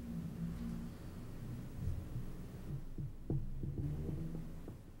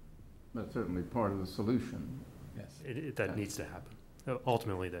 That's certainly part of the solution. Yes. That needs to happen.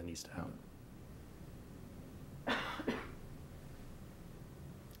 Ultimately, that needs to happen.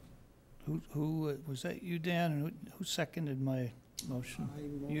 Who was that, you, Dan? And who seconded my motion? I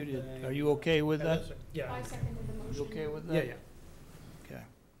moved You did. that. Are you okay with that? Yeah. I seconded the motion. You okay with Yeah, that? yeah. Okay.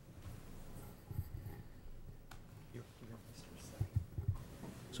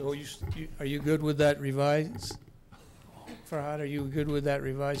 So are you good with that revised? Farhad, are you good with that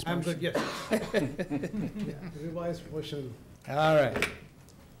revised motion? I'm good, yes. Yeah, revised motion. All right.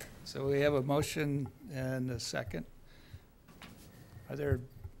 So we have a motion and a second. Are there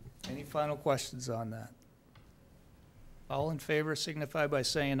any final questions on that? All in favor signify by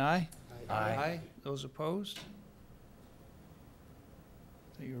saying aye. Aye. Those opposed?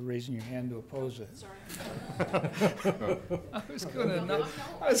 You were raising your hand to oppose it. Sorry. I was gonna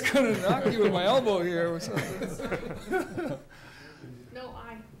knock you with my elbow here or something. No,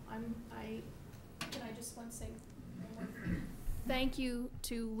 can I just want to say one more thing? Thank you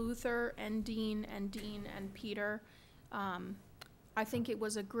to Luther and Dean and Peter. I think it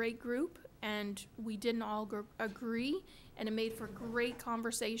was a great group, and we didn't all agree, and it made for great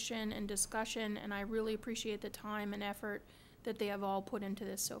conversation and discussion, and I really appreciate the time and effort that they have all put into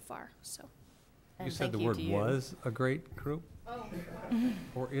this so far, so. You And said thank the you word to you. was a great group, Oh,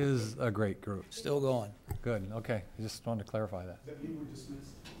 or is a great group? Still going. Good, okay, I just wanted to clarify that. That mean we're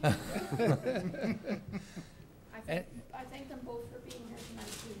dismissed? I thank them both for being here tonight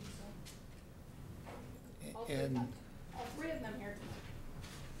too, so. All three of them here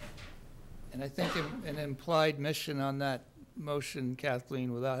tonight. And I think an implied mission on that motion,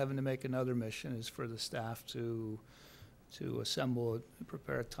 Kathleen, without having to make another mission, is for the staff to assemble,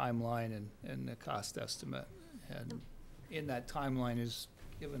 prepare a timeline and a cost estimate. And in that timeline is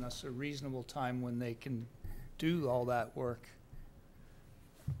giving us a reasonable time when they can do all that work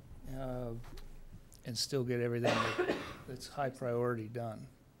and still get everything that's high priority done,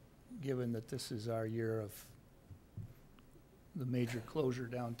 given that this is our year of the major closure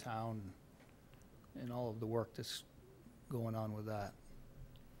downtown and all of the work that's going on with that.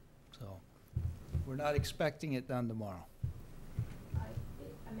 So we're not expecting it done tomorrow. I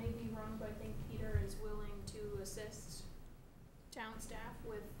may be wrong, but I think Peter is willing to assist town staff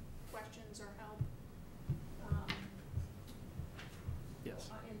with questions or help, Yes.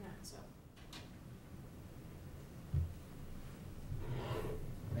 in that, so.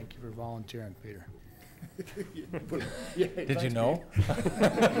 Thank you for volunteering, Peter. Did you know?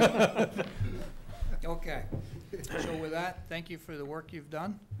 Okay. So with that, thank you for the work you've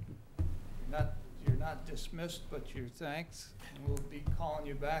done. You're not dismissed, but you're thanked. And we'll be calling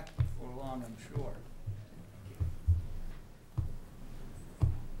you back before long, I'm sure.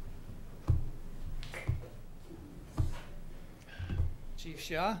 Chief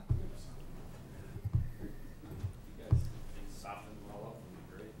Shaw?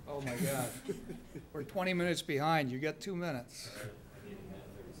 Oh, my God. We're 20 minutes behind. You got 2 minutes.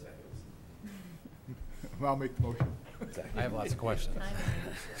 I'll make the motion. I have lots of questions.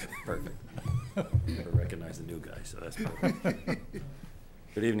 Perfect. Never recognize the new guy, so that's perfect.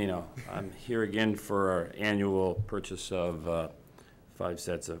 Good evening, all. I'm here again for our annual purchase of 5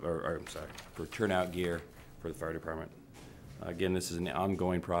 sets of, for turnout gear for the fire department. Again, this is an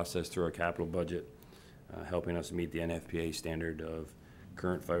ongoing process through our capital budget, helping us meet the NFPA standard of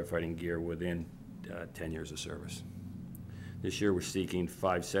current firefighting gear within 10 years of service. This year, we're seeking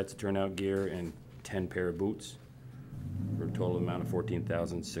 5 sets of turnout gear and 10 pair of boots for a total amount of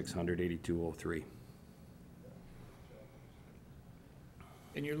 $14,682.03.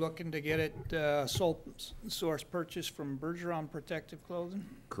 And you're looking to get it sole source purchase from Bergeron Protective Clothing?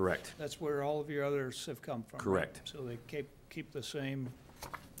 Correct. That's where all of your others have come from? right? Correct. So they keep the same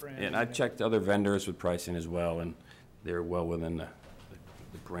brand? And I've checked other vendors with pricing as well, and they're well within the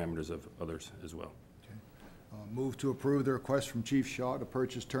parameters of others as well. Move to approve the request from Chief Shaw to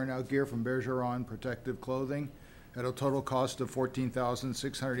purchase turnout gear from Bergeron Protective Clothing at a total cost of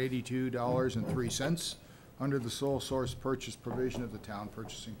 $14,682.03 under the sole source purchase provision of the town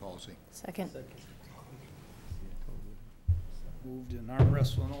purchasing policy. Second. Moved and arm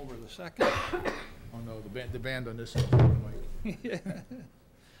wrestling over the second. Oh, no, the band on this is Mike.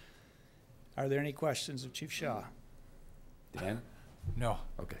 Are there any questions of Chief Shaw? Dan? No,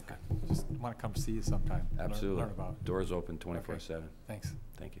 Okay, good. just want to come see you sometime. Absolutely. Learn about it. Doors open 24/7. Thanks.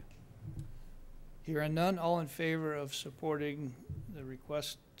 Thank you. Hearing none, all in favor of supporting the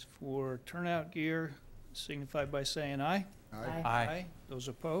request for turnout gear signify by saying aye. Aye. Aye. Those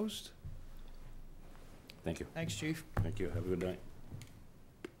opposed? Thank you. Thanks, Chief. Thank you. Have a good night.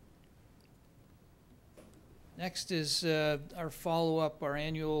 Next is our follow-up, our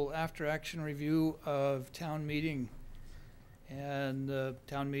annual after-action review of town meeting and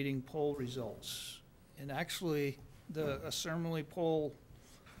town meeting poll results. And actually, the Assembly poll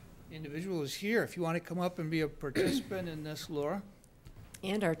individual is here. If you want to come up and be a participant in this, Laura,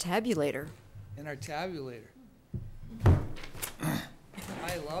 And our tabulator. and our tabulator.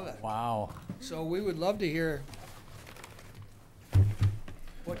 I love it. Wow. So we would love to hear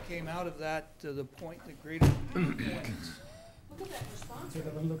what came out of that to the point, the greater points. Look at that response. They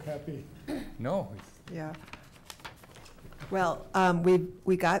doesn't look happy. No, Yeah. Well,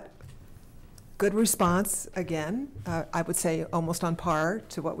 we got good response again. I would say almost on par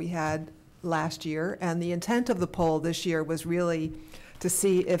to what we had last year. And the intent of the poll this year was really to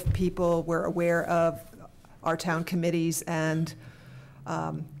see if people were aware of our town committees and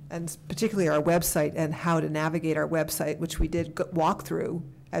and particularly our website and how to navigate our website, which we did walk through,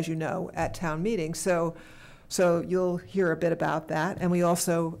 as you know, at town meeting. So you'll hear a bit about that. And we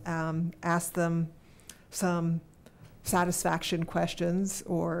also asked them some satisfaction questions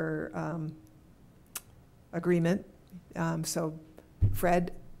or agreement. So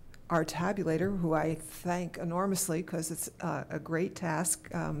Fred, our tabulator, who I thank enormously because it's a great task,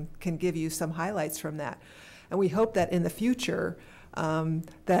 can give you some highlights from that. And we hope that in the future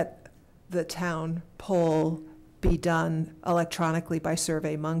that the town poll be done electronically by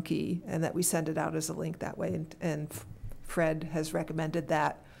SurveyMonkey and that we send it out as a link that way. And Fred has recommended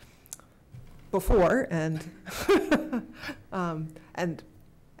that before, and I've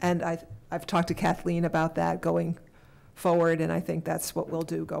talked to Kathleen about that going forward, and I think that's what we'll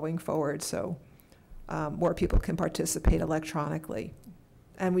do going forward, so more people can participate electronically.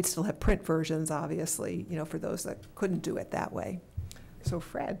 And we'd still have print versions, obviously, you know, for those that couldn't do it that way. So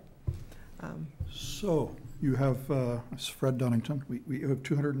Fred. So you have, it's Fred Dunnington. We have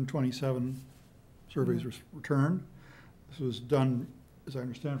 227 surveys returned. This was done, as I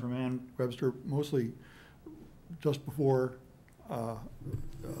understand from Ann Webster, mostly just before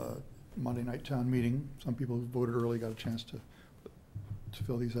Monday night town meeting. Some people who voted early got a chance to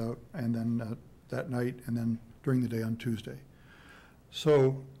fill these out, and then that night, and then during the day on Tuesday.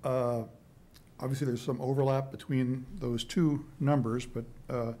 So obviously there's some overlap between those two numbers, but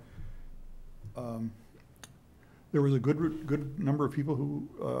there was a good number of people who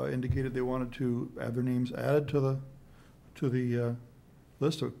indicated they wanted to have their names added to the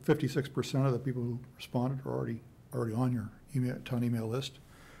list. Of 56% of the people who responded are already on your town email list.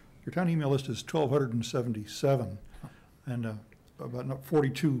 Your town email list is 1,277, and about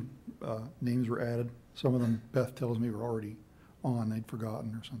 42 names were added. Some of them, Beth tells me, were already on; they'd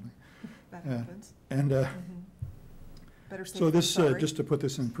forgotten or something. That happens. And Better safe so than this, sorry. just to put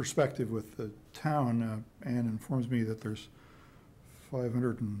this in perspective with the town, Ann informs me that there's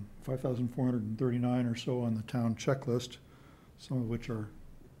 5,439 or so on the town checklist, some of which are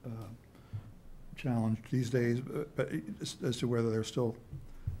challenged these days, but as to whether they're still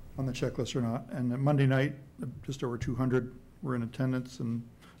on the checklist or not. And Monday night, just over 200 were in attendance, and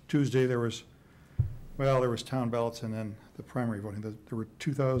Tuesday there was town ballots and then the primary voting. There were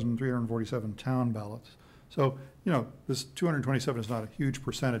 2,347 town ballots. So, you know, this 227 is not a huge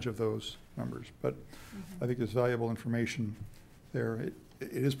percentage of those numbers, but I think there's valuable information there. It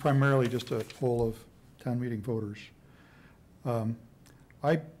is primarily just a poll of town meeting voters.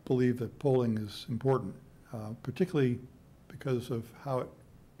 I believe that polling is important, particularly because of how it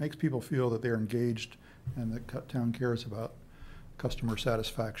makes people feel that they're engaged and that town cares about customer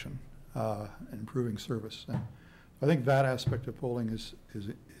satisfaction and improving service. And I think that aspect of polling is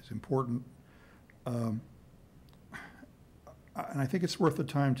important. And I think it's worth the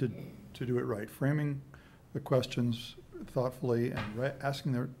time to do it right. Framing the questions thoughtfully and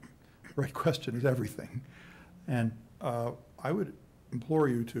asking the right question is everything. And I would implore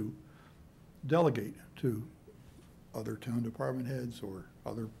you to delegate to other town department heads or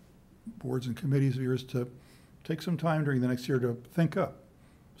other boards and committees of yours to take some time during the next year to think up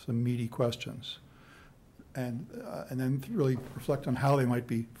some meaty questions and then really reflect on how they might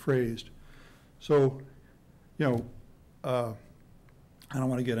be phrased. So, you know, I don't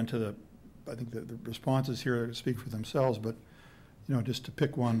want to get into I think the responses here speak for themselves, but, you know, just to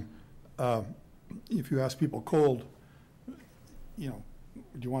pick one, if you ask people cold, you know,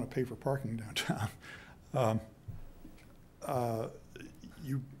 do you want to pay for parking downtown?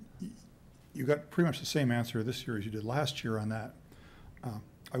 You got pretty much the same answer this year as you did last year on that.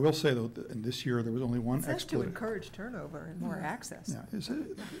 I will say, though, that in this year there was only one expletive. to encourage turnover and more access. Yeah,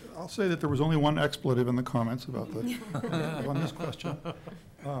 I'll say that there was only one expletive in the comments about the on this question.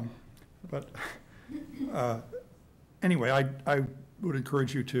 But anyway, I would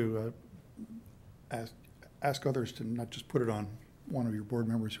encourage you to ask others to not just put it on one of your board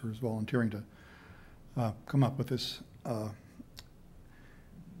members who is volunteering to come up with this.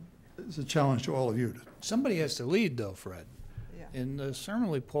 It's a challenge to all of you. Somebody has to lead, though, Fred. Yeah. In the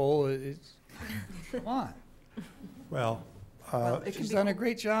Sermley poll, it's, come on. Well, She's done a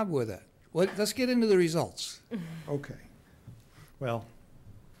great job with it. Let's get into the results. okay. Well,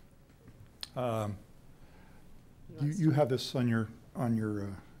 you have this on your it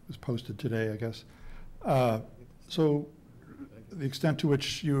was posted today, I guess. So the extent to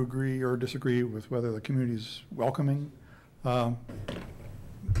which you agree or disagree with whether the community is welcoming,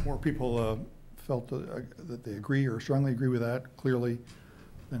 more people felt that they agree or strongly agree with that, clearly,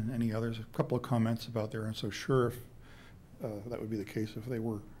 than any others. A couple of comments about there, and so sure if that would be the case if they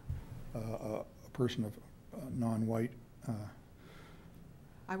were a person of non-white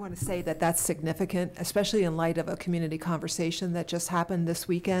I want to say that that's significant, especially in light of a community conversation that just happened this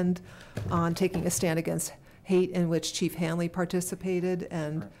weekend on taking a stand against hate, in which Chief Hanley participated.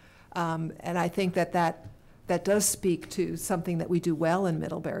 And I think that does speak to something that we do well in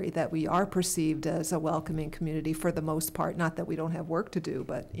Middlebury, that we are perceived as a welcoming community for the most part. Not that we don't have work to do,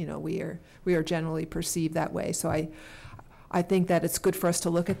 but we are generally perceived that way. So I think that it's good for us to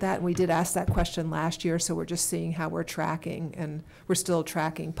look at that. And we did ask that question last year, so we're just seeing how we're tracking, and we're still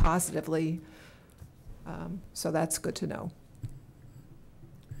tracking positively. So that's good to know.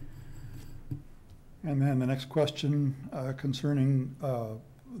 And then the next question concerning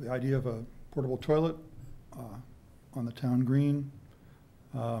the idea of a portable toilet on the town green,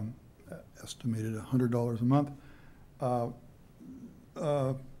 estimated $100 a month.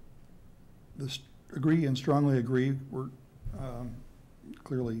 This agree and strongly agree. We're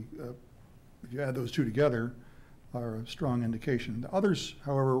clearly, if you add those two together, are a strong indication. The others,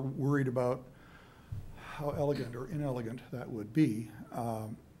 however, worried about how elegant or inelegant that would be,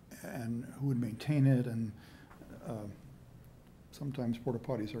 and who would maintain it, and sometimes porta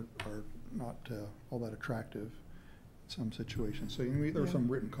potties are not all that attractive in some situations. So there are some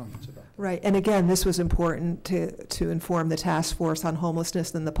written comments about that. Right, and again, this was important to inform the task force on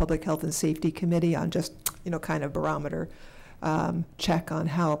homelessness and the Public Health and Safety Committee on just, kind of barometer check on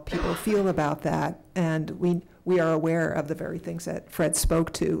how people feel about that. And we are aware of the very things that Fred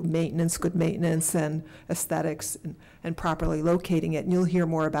spoke to: maintenance, good maintenance, and aesthetics, and properly locating it. And you'll hear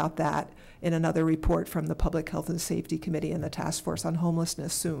more about that in another report from the Public Health and Safety Committee and the Task Force on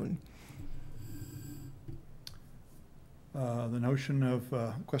Homelessness soon. The notion of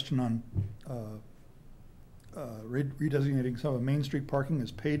question on redesignating some of Main Street parking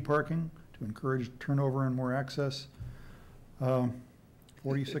as paid parking to encourage turnover and more access.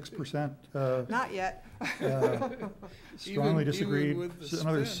 46%. Not yet. Strongly disagreed.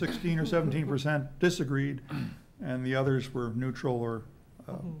 Another 16 or 17% disagreed, and the others were neutral or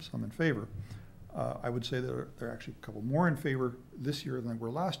some in favor. I would say that there are actually a couple more in favor this year than there were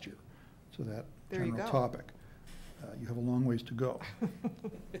last year. So that there general topic. You have a long ways to go.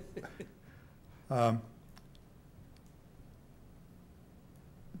 The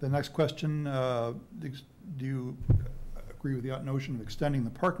next question, do you agree with the notion of extending the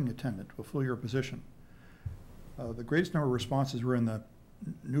parking attendant to fulfill your position? The greatest number of responses were in the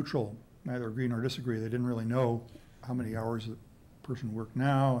neutral, neither agree nor disagree. They didn't really know how many hours the person worked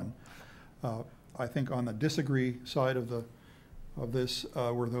now. And I think on the disagree side of this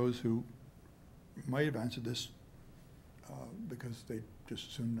were those who might have answered this because they just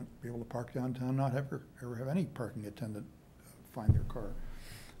as soon be able to park downtown, not ever have any parking attendant find their car.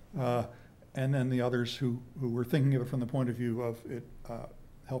 And then the others who were thinking of it from the point of view of it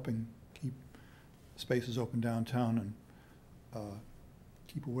helping keep spaces open downtown and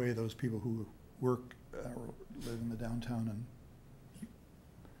keep away those people who work or live in the downtown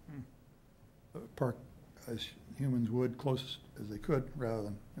and park as humans would, close as they could, rather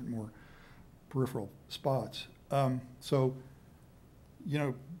than in more peripheral spots. So,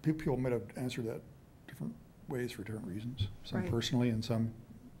 people might have answered that different ways for different reasons, some personally and some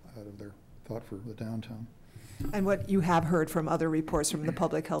out of their thought for the downtown. And what you have heard from other reports from the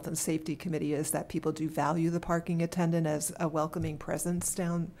Public Health and Safety Committee is that people do value the parking attendant as a welcoming presence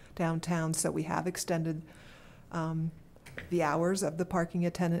downtown. So we have extended the hours of the parking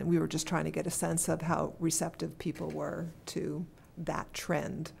attendant. We were just trying to get a sense of how receptive people were to that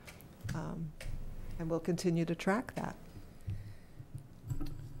trend. And we'll continue to track that.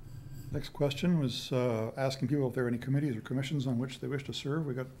 Next question was asking people if there are any committees or commissions on which they wish to serve.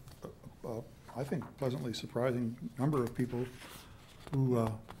 We got, I think, pleasantly surprising number of people who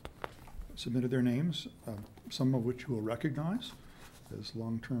submitted their names, some of which you will recognize as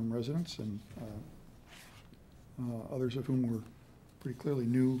long-term residents, and others of whom were pretty clearly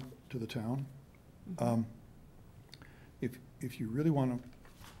new to the town. If you really want to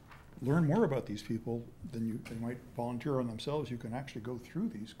learn more about these people, then they might volunteer on themselves. You can actually go through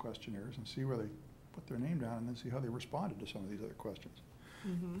these questionnaires and see where they put their name down, and then see how they responded to some of these other questions.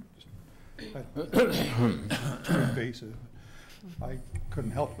 Too invasive. I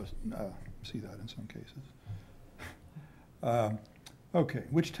couldn't help but see that in some cases. Okay,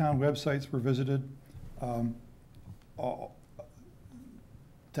 which town websites were visited? Town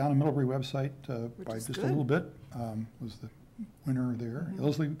and Middlebury website by just a little bit was the winner there.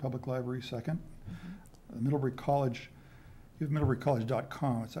 Ilsley Public Library second. Middlebury College, you have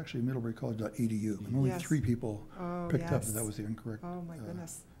middleburycollege.com. It's actually middleburycollege.edu. And only 3 people picked up that was the incorrect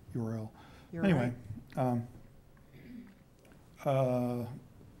URL. You're anyway, right.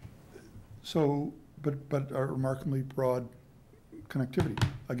 So, but a remarkably broad connectivity.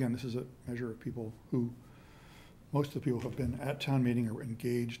 Again, this is a measure of people who, most of the people who have been at town meeting are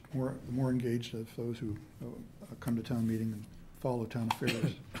engaged, more engaged of those who come to town meeting and follow town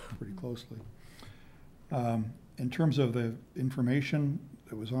affairs pretty closely. In terms of the information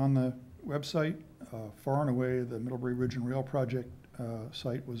that was on the website, far and away, the Middlebury Ridge and Rail Project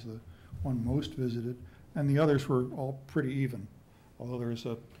site was the one most visited, and the others were all pretty even. Although there's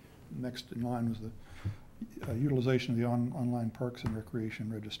a, next in line was the utilization of the online parks and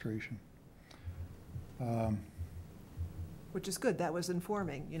recreation registration. Which is good. That was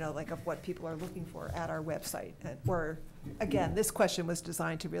informing, you know, like of what people are looking for at our website. Or, again, this question was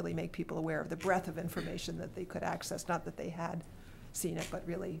designed to really make people aware of the breadth of information that they could access. Not that they had seen it, but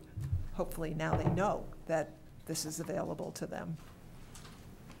really, hopefully now they know that this is available to them.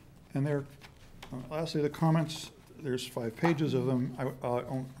 And there, lastly, the comments, there's 5 pages of them. I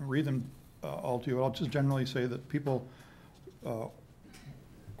won't read them all to you. I'll just generally say that people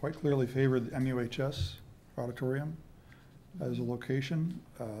quite clearly favored the MUHS auditorium as a location.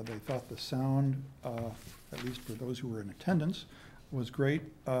 They thought the sound, at least for those who were in attendance, was great.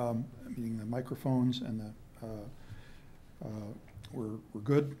 Meaning the microphones and the were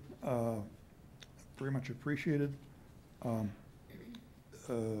good. Very much appreciated.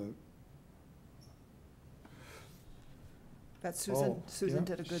 That Susan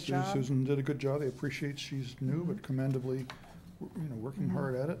did a good job. Susan did a good job. They appreciate she's new, but commendably, you know, working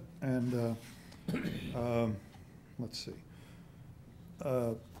hard at it. And let's see.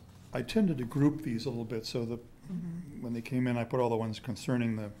 I tended to group these a little bit so that when they came in, I put all the ones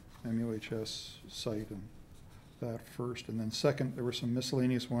concerning the MUHS site and that first. And then second, there were some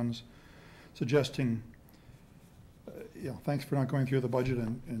miscellaneous ones suggesting, thanks for not going through the budget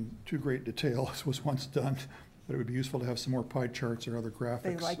in too great detail, as was once done, but it would be useful to have some more pie charts or other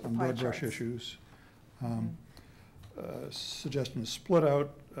graphics on broad brush issues. Suggestion to split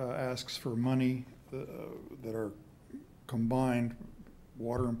out asks for money that are combined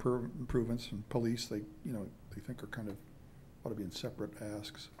water improvements and police. They think are kind of ought to be in separate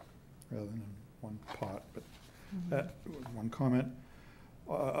asks rather than in one pot. But that was one comment.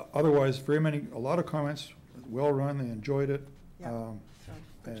 Otherwise, a lot of comments, well run. They enjoyed it. Yeah.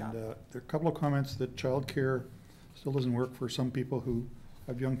 And there are a couple of comments that childcare still doesn't work for some people who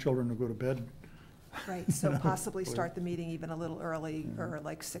have young children who go to bed. Right, so possibly start the meeting even a little early, or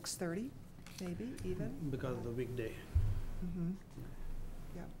like 6:30, maybe even. Because of the weekday.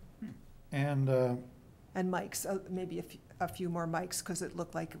 Yeah. And mics, maybe a few more mics, because it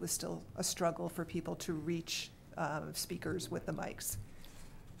looked like it was still a struggle for people to reach speakers with the mics.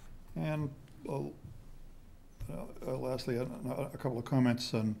 And lastly, a couple of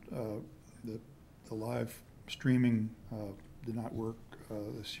comments on the live streaming did not work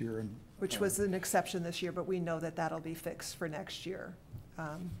this year. And which was an exception this year, but we know that that'll be fixed for next year.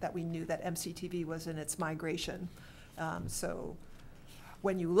 That we knew that MCTV was in its migration. So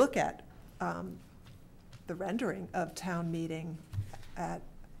when you look at the rendering of town meeting at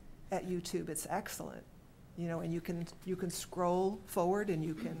YouTube, it's excellent. You know, and you can scroll forward and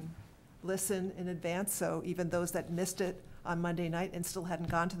you can listen in advance. So even those that missed it on Monday night and still hadn't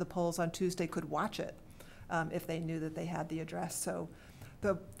gone to the polls on Tuesday could watch it if they knew that they had the address. So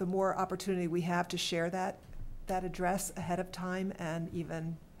the more opportunity we have to share that address ahead of time and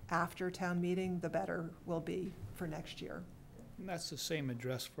even after town meeting, the better will be for next year. And that's the same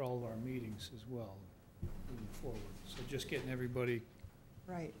address for all of our meetings as well, moving forward. So just getting everybody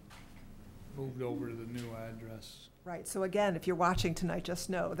right moved over to the new address. Right, so again, if you're watching tonight, just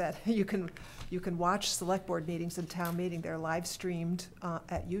know that you can watch select board meetings and town meeting. They're live streamed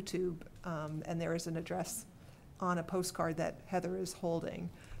at YouTube, and there is an address on a postcard that Heather is holding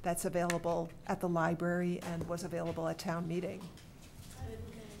that's available at the library and was available at town meeting. I didn't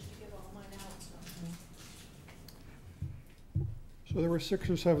manage to get all mine out, so. So there were 6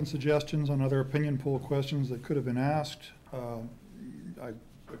 or 7 suggestions on other opinion poll questions that could have been asked. As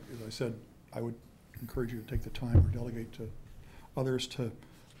I said, I would encourage you to take the time or delegate to others to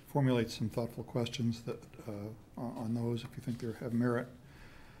formulate some thoughtful questions that on those if you think they have merit.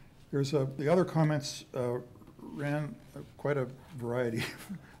 There's the other comments ran quite a variety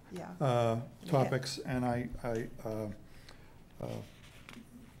of topics, and I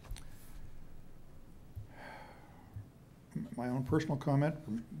my own personal comment,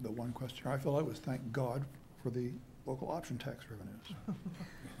 the one question I filled out was thank God for the local option tax revenues.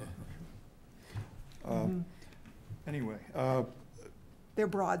 Anyway. They're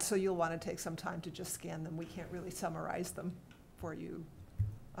broad, so you'll want to take some time to just scan them. We can't really summarize them for you.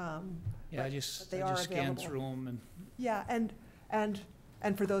 Yeah, I just scanned through them. Yeah, and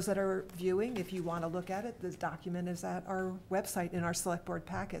And for those that are viewing, if you want to look at it, this document is at our website in our Select Board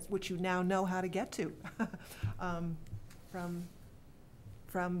packets, which you now know how to get to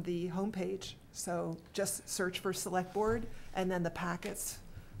from the homepage. So just search for Select Board and then the packets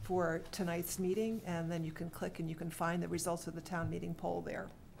for tonight's meeting, and then you can click and you can find the results of the town meeting poll there.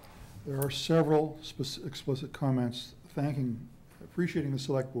 There are several explicit comments appreciating the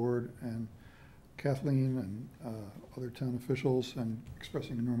Select Board and Kathleen and other town officials, and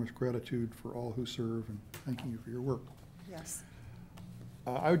expressing enormous gratitude for all who serve, and thanking you for your work. Yes.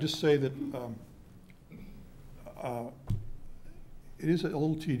 I would just say that it is a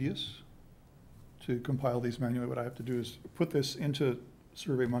little tedious to compile these manually. What I have to do is put this into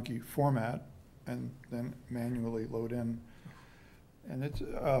SurveyMonkey format and then manually load in. And it's,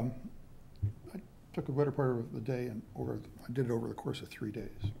 I took a better part of the day, and I did it over the course of 3 days,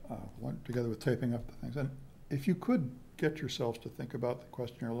 together with typing up the things. And if you could get yourselves to think about the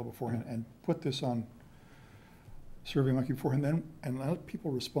questionnaire a little beforehand and put this on SurveyMonkey beforehand, and let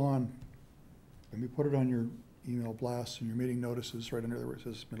people respond, and we put it on your email blasts and your meeting notices right under there where it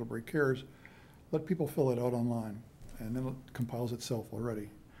says Middlebury Cares, let people fill it out online, and then it compiles itself already.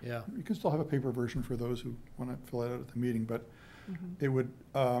 Yeah. You can still have a paper version for those who want to fill it out at the meeting, but it would,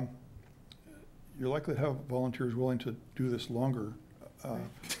 you're likely to have volunteers willing to do this longer. I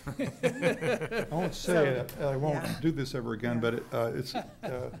won't say it, I won't do this ever again, but it's,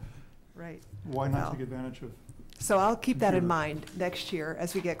 right. Why not take advantage of? So I'll keep that in mind next year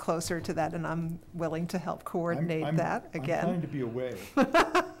as we get closer to that, and I'm willing to help coordinate that again. I'm trying to be away,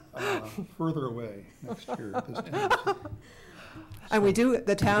 further away next year at this time. So. And we do,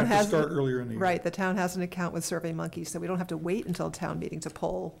 the town has. Start earlier in the year. Right, the town has an account with SurveyMonkey, so we don't have to wait until town meeting to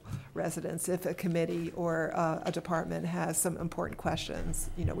poll residents. If a committee or a department has some important questions,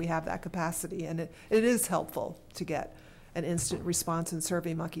 you know, we have that capacity, and it is helpful to get an instant response, and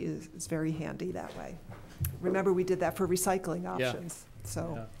SurveyMonkey is very handy that way. Remember, we did that for recycling options,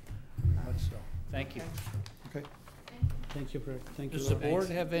 so. So, thank you. Okay. Thank you, thank you. Does the board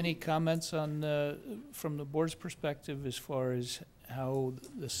have any comments on, from the board's perspective, as far as how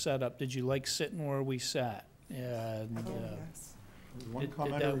the setup, did you like sitting where we sat? And, Yes. One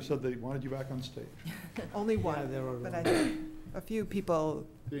commenter said they wanted you back on stage. Only one, but I think a few people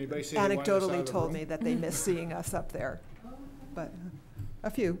anecdotally told me that they miss seeing us up there. But a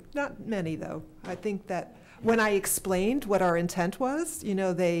few, not many though. I think that when I explained what our intent was, you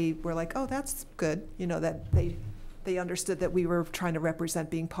know, they were like, oh, that's good. You know, that they understood that we were trying to represent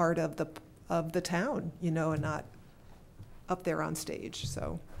being part of the town, you know, and not up there on stage.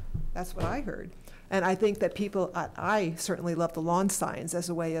 So that's what I heard. And I think that people, I certainly love the lawn signs as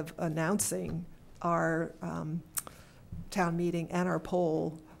a way of announcing our town meeting and our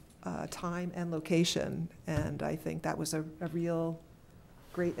poll time and location. And I think that was a real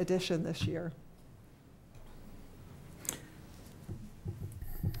great addition this year.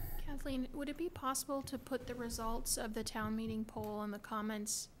 Kathleen, would it be possible to put the results of the town meeting poll and the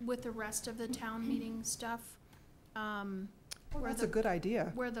comments with the rest of the town meeting stuff? That's a good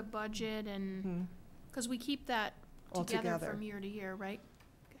idea. Where the budget and, because we keep that All together together. from year to year, right?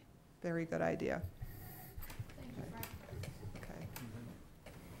 Very good idea. Thank you, Fred. Okay.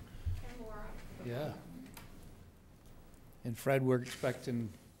 And Laura. yeah. And Fred, we're expecting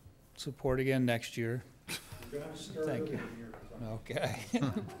support again next year. Thank you. Okay.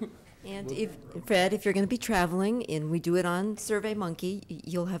 And if, Fred, if you're going to be traveling and we do it on SurveyMonkey,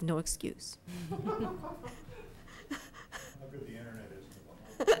 you'll have no excuse. How good the internet is.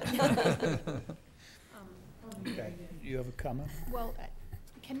 Okay, you have a comment? Well,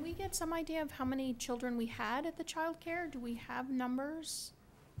 can we get some idea of how many children we had at the childcare? Do we have numbers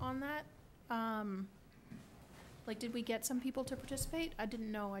on that? Like, did we get some people to participate? I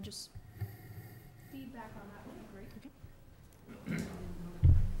didn't know, I just, feedback on that would be great.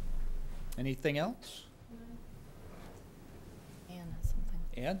 Anything else? Anne has something.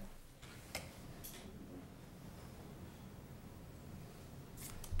 Ann?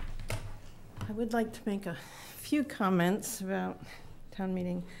 I would like to make a few comments about town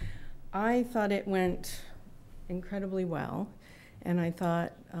meeting. I thought it went incredibly well, and I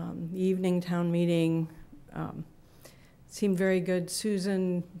thought the evening town meeting seemed very good.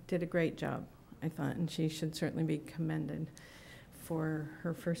 Susan did a great job, I thought, and she should certainly be commended for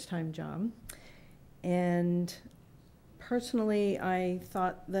her first-time job. And personally, I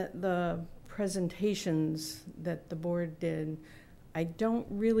thought that the presentations that the board did, I don't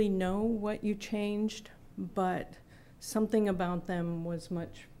really know what you changed, but something about them was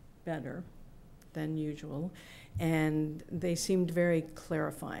much better than usual, and they seemed very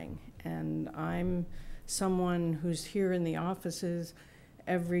clarifying. And I'm someone who's here in the offices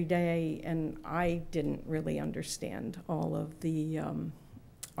every day, and I didn't really understand all of the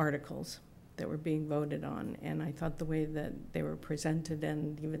articles that were being voted on, and I thought the way that they were presented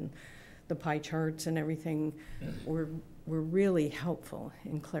and even the pie charts and everything were really helpful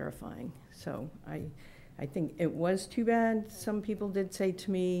in clarifying. So I think it was too bad. Some people did say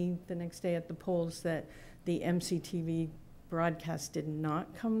to me the next day at the polls that the MCTV broadcast did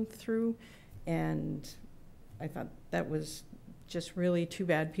not come through, and I thought that was just really too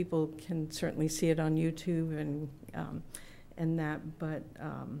bad. People can certainly see it on YouTube and that, but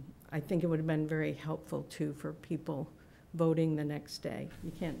I think it would have been very helpful too for people voting the next day.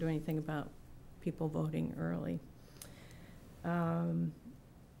 You can't do anything about people voting early. I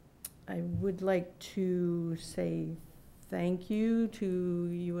would like to say thank you to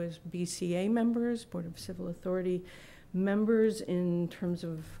you as BCA members, Board of Civil Authority members, in terms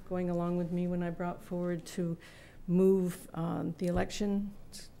of going along with me when I brought forward to move the election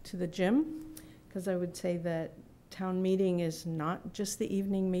to the gym, because I would say that town meeting is not just the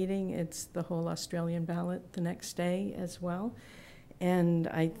evening meeting, it's the whole Australian ballot the next day as well. And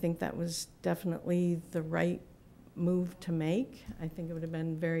I think that was definitely the right move to make. I think it would have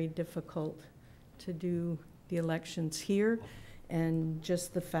been very difficult to do the elections here, and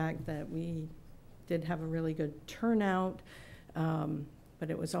just the fact that we did have a really good turnout, but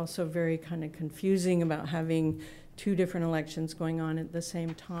it was also very kind of confusing about having two different elections going on at the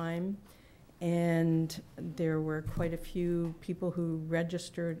same time. And there were quite a few people who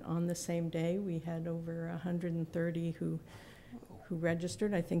registered on the same day. We had over 130 who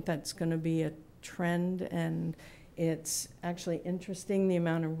registered. I think that's going to be a trend, and it's actually interesting the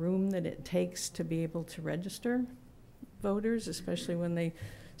amount of room that it takes to be able to register voters, especially when they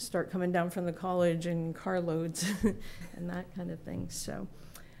start coming down from the college in carloads and that kind of thing. So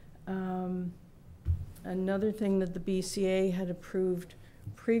another thing that the BCA had approved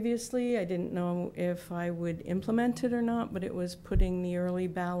previously, I didn't know if I would implement it or not, but it was putting the early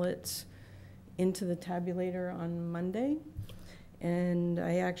ballots into the tabulator on Monday. And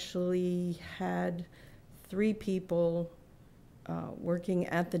I actually had 3 people working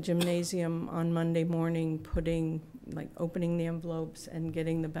at the gymnasium on Monday morning, opening the envelopes and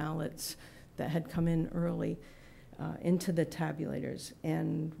getting the ballots that had come in early into the tabulators.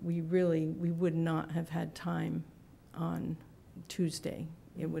 And we would not have had time on Tuesday.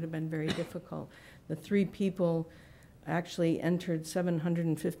 It would have been very difficult. The 3 people actually entered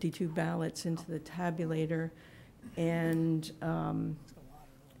 752 ballots into the tabulator, and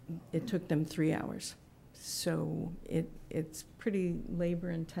it took them 3 hours. So it's pretty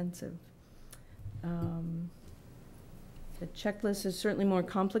labor intensive. The checklist is certainly more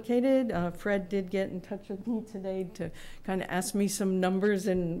complicated. Fred did get in touch with me today to kind of ask me some numbers,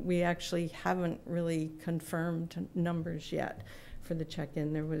 and we actually haven't really confirmed numbers yet for the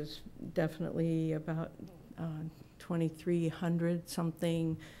check-in. There was definitely about 2,300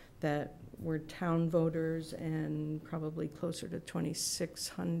 something that were town voters, and probably closer to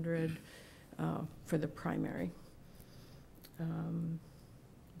 2,600 for the primary.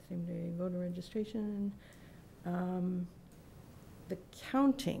 Same day voter registration. The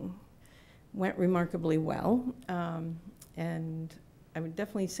counting went remarkably well, and I would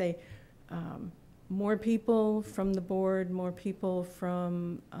definitely say more people from the board, more people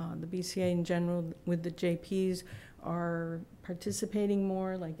from the BCA in general with the JPs are participating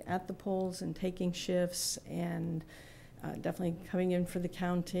more, like at the polls and taking shifts, and definitely coming in for the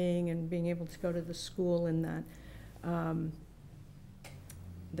counting and being able to go to the school and that.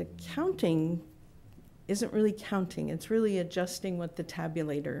 The counting isn't really counting, it's really adjusting what the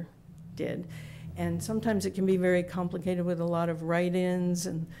tabulator did. And sometimes it can be very complicated with a lot of write-ins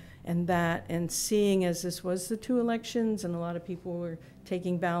and that, and seeing as this was the 2 elections and a lot of people were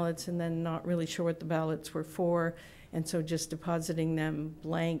taking ballots and then not really sure what the ballots were for, and so just depositing them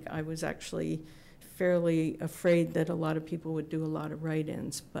blank, I was actually fairly afraid that a lot of people would do a lot of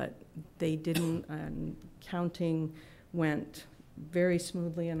write-ins, but they didn't, and counting went very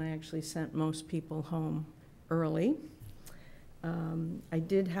smoothly, and I actually sent most people home early. I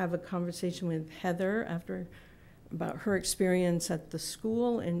did have a conversation with Heather about her experience at the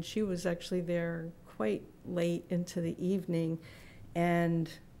school, and she was actually there quite late into the evening, and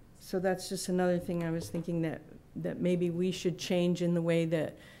so that's just another thing I was thinking that maybe we should change in the way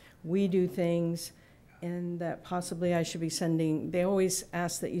that we do things, and that possibly I should be sending, they always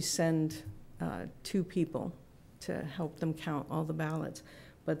ask that you send 2 people to help them count all the ballots,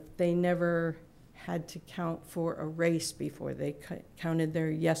 but they never had to count for a race before. They counted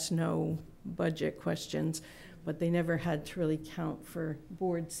their yes-no budget questions, but they never had to really count for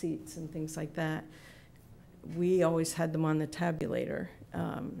board seats and things like that. we always had them on the tabulator,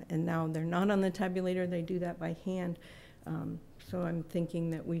 and now they're not on the tabulator, they do that by hand. So I'm thinking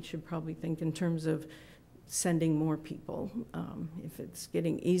that we should probably think in terms of sending more people. If it's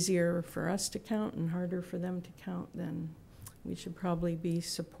getting easier for us to count and harder for them to count, then we should probably be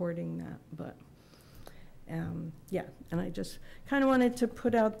supporting that, but, yeah, and I just kind of wanted to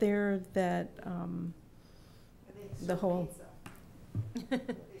put out there that, the whole. They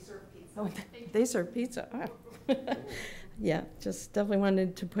serve pizza. Oh, they serve pizza. Yeah, just definitely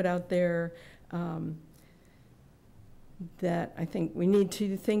wanted to put out there, that I think we need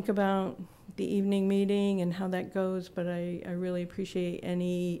to think about the evening meeting and how that goes, but I really appreciate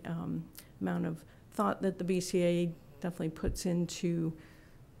any amount of thought that the BCA definitely puts into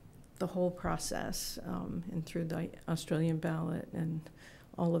the whole process, and through the Australian ballot and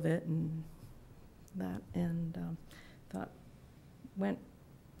all of it and that, and thought went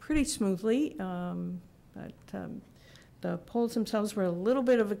pretty smoothly, but the polls themselves were a little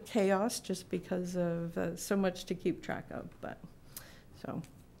bit of a chaos just because of so much to keep track of, but, so,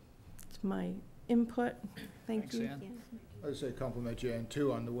 it's my input. Thank you. Thanks, Ann. I'd say compliment Jan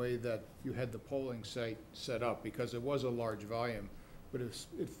too on the way that you had the polling site set up, because it was a large volume, but it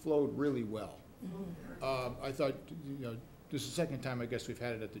flowed really well. I thought, you know, this is the second time I guess we've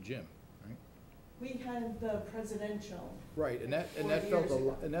had it at the gym, right? We had the presidential. Right, and that 4 felt years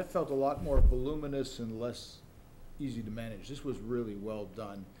ago. that felt a lot more voluminous and less easy to manage. This was really well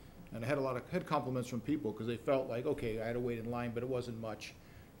done, and I had compliments from people because they felt like, okay, I had to wait in line, but it wasn't much.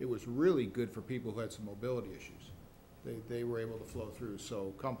 It was really good for people who had some mobility issues. They were able to flow through.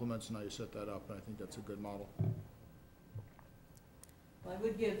 So compliments on how you set that up, and I think that's a good model. Well, I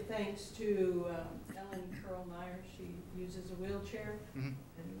would give thanks to Ellen Curl-Meyer. She uses a wheelchair, and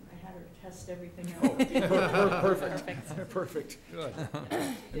I had her test everything out. Perfect. Perfect. Good.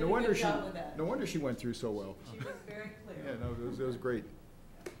 Did No a wonder good she. job with that. No wonder she went through so well. She was very clear. Yeah, no, it was great.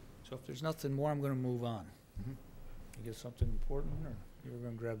 So if there's nothing more, I'm gonna move on. You get something important, or you were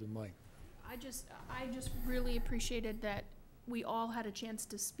gonna grab the mic? I just really appreciated that we all had a chance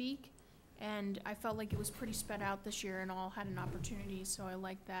to speak, and I felt like it was pretty spread out this year and all had an opportunity, so I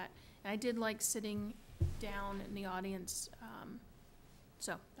liked that. And I did like sitting down in the audience,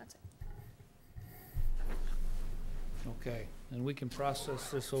 so that's it. Okay, and we can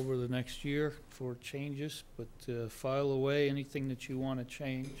process this over the next year for changes, but file away anything that you want to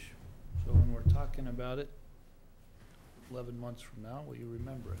change. So when we're talking about it, 11 months from now, will you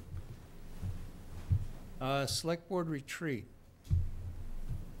remember it? Select Board retreat.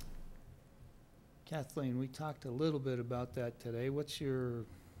 Kathleen, we talked a little bit about that today. What's your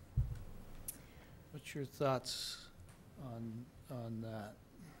thoughts on that?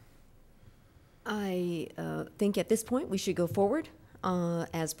 I think at this point we should go forward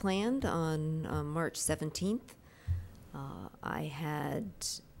as planned on March 17th. I had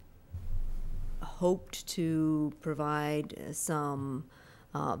hoped to provide some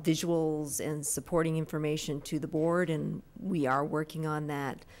visuals and supporting information to the board, and we are working on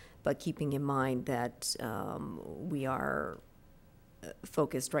that, but keeping in mind that we are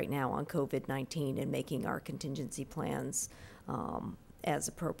focused right now on COVID-19 and making our contingency plans as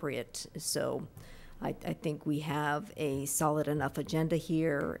appropriate. So I think we have a solid enough agenda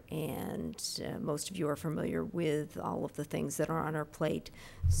here, and most of you are familiar with all of the things that are on our plate,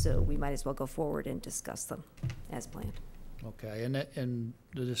 so we might as well go forward and discuss them as planned. Okay, and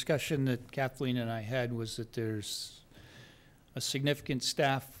the discussion that Kathleen and I had was that there's a significant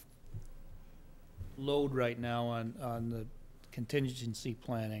staff load right now on the contingency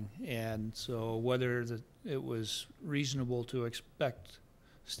planning, and so whether it was reasonable to expect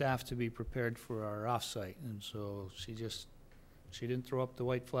staff to be prepared for our offsite, and so she didn't throw up the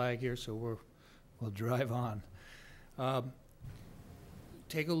white flag here, so we'll drive on.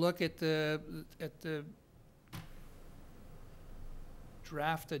 Take a look at the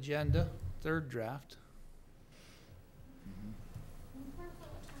draft agenda, third draft. Can you clarify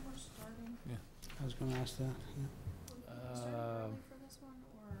what time we're starting? I was gonna ask that, yeah. Are we starting early for this one,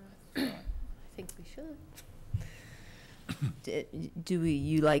 or? I think we should. Do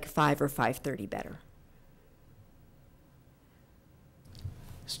you like 5 or 5:30 better?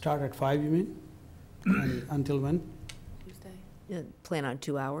 Start at 5, you mean? And until when? Tuesday. Plan on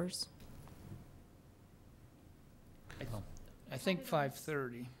 2 hours? I think 5:30.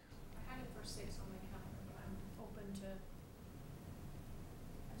 I had it for 6 on my calendar, but I'm open to,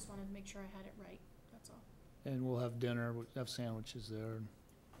 I just wanted to make sure I had it right, that's all. And we'll have dinner, we'll have sandwiches there.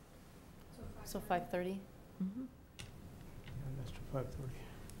 So 5:30? Mm-hmm. Yeah, that's to 5:30.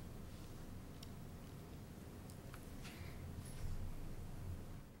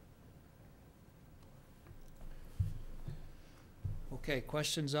 Okay,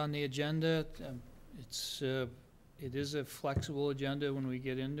 questions on the agenda? It is a flexible agenda when we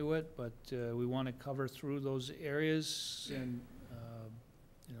get into it, but we want to cover through those areas and,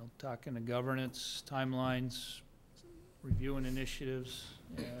 talking to governance, timelines, reviewing initiatives,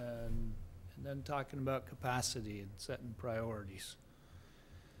 and then talking about capacity and setting priorities.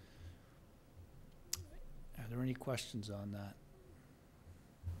 Are there any questions on that?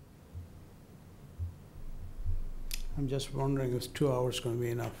 I'm just wondering if 2 hours going to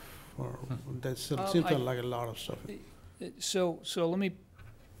be enough for, that seems like a lot of stuff. So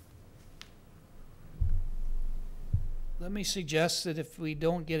let me suggest that if we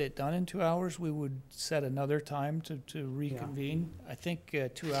don't get it done in 2 hours, we would set another time to reconvene. I think a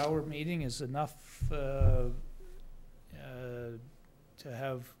 2-hour meeting is enough to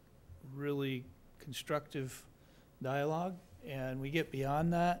have really constructive dialogue, and we get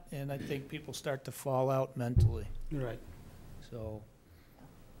beyond that, and I think people start to fall out mentally. Right. So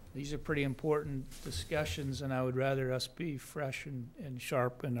these are pretty important discussions, and I would rather us be fresh and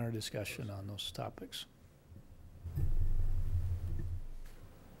sharp in our discussion on those topics.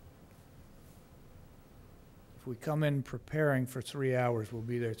 If we come in preparing for 3 hours, we'll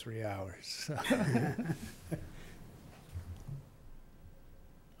be there 3 hours.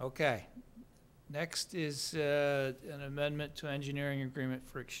 Okay. Next is an amendment to engineering agreement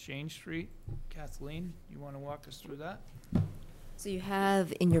for Exchange Street. Kathleen, you want to walk us through that? So you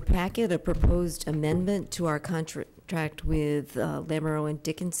have in your packet a proposed amendment to our contract with Lamoureux and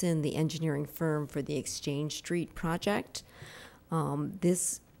Dickinson, the engineering firm for the Exchange Street project.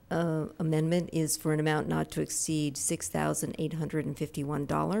 This amendment is for an amount not to exceed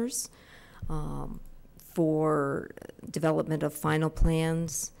 $6,851 for development of final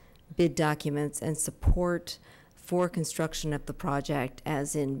plans, bid documents, and support for construction of the project,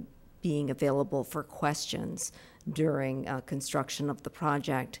 as in being available for questions during construction of the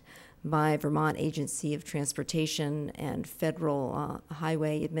project by Vermont Agency of Transportation and Federal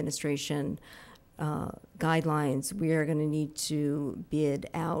Highway Administration guidelines. We are going to need to bid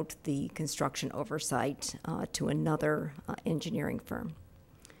out the construction oversight to another engineering firm,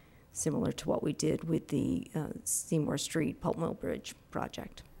 similar to what we did with the Seymour Street Pulp Mill Bridge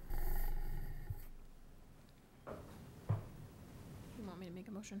project. You want me to make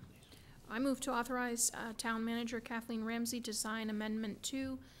a motion? I move to authorize Town Manager Kathleen Ramsey to sign Amendment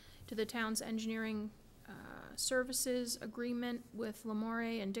 2 to the town's engineering services agreement with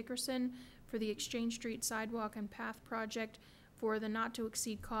Lamoureux and Dickinson for the Exchange Street Sidewalk and Path Project for the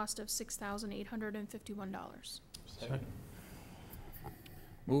not-to-exceed cost of $6,851. Second.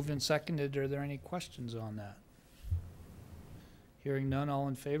 Moved and seconded. Are there any questions on that? Hearing none, all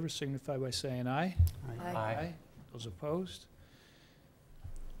in favor signify by saying aye. Aye. Those opposed?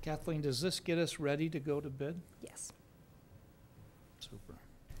 Kathleen, does this get us ready to go to bid? Yes. Super.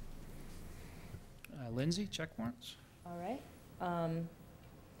 Lindsay, check warrants? All right.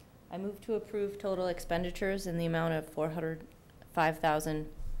 I move to approve total expenditures in the amount of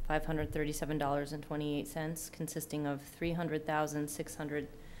 $405,537.28, consisting of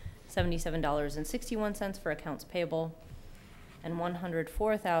 $300,677.61 for accounts payable and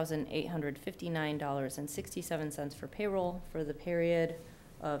 $104,859.67 for payroll for the period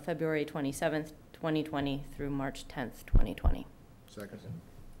of February 27th, 2020 through March 10th, 2020. Second.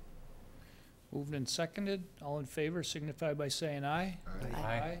 Moved and seconded. All in favor signify by saying aye. Aye.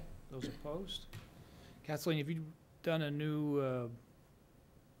 Aye. Those opposed? Kathleen, have you done a new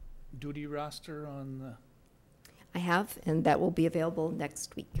duty roster on the? I have, and that will be available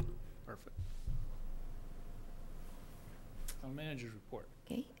next week. Perfect. Town Manager's report.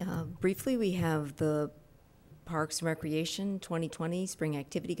 Okay. Briefly, we have the Parks and Recreation 2020 Spring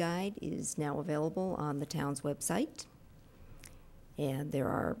Activity Guide is now available on the town's website. And there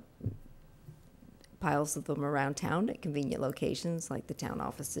are piles of them around town at convenient locations like the town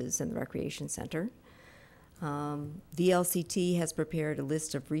offices and the recreation center. VLCT has prepared a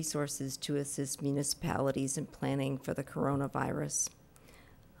list of resources to assist municipalities in planning for the coronavirus.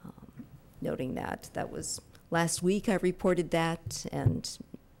 Noting that was last week I reported that, and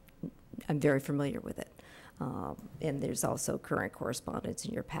I'm very familiar with it. And there's also current correspondence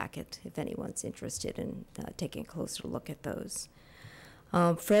in your packet if anyone's interested in taking a closer look at those.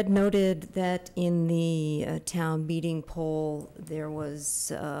 Fred noted that in the town meeting poll, there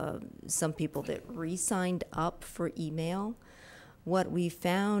was some people that re-signed up for email. What we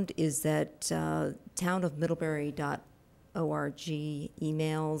found is that townofmiddlebury.org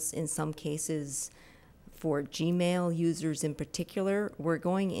emails, in some cases for Gmail users in particular, were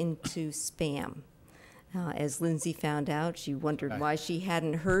going into spam. As Lindsay found out, she wondered why she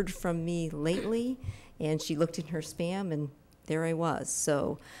hadn't heard from me lately, and she looked in her spam and there I was.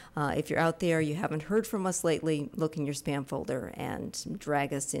 So if you're out there, you haven't heard from us lately, look in your spam folder and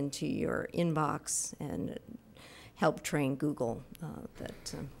drag us into your inbox and help train Google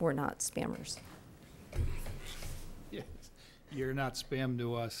that we're not spammers. Yes. You're not spam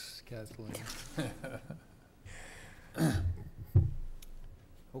to us, Kathleen.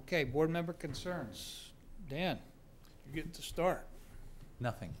 Okay, board member concerns. Dan, you get to start.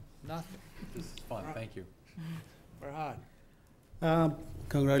 Nothing. Nothing. This is fun, thank you. Farhad.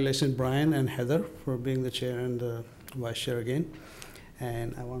 Congratulations, Brian and Heather, for being the chair and the vice chair again.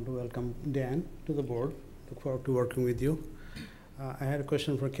 And I want to welcome Dan to the board. Look forward to working with you. I had a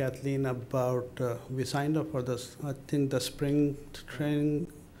question for Kathleen about, we signed up for this, I think the spring training.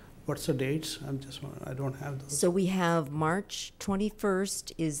 What's the dates? I don't have those. So we have March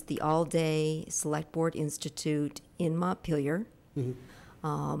 21st is the all-day Selectboard Institute in Montpelier. Mm-hmm.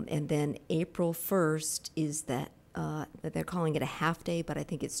 And then April 1st is that, they're calling it a half-day, but I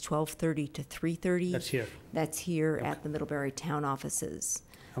think it's 12:30 to 3:30. That's here. That's here at the Middlebury town offices.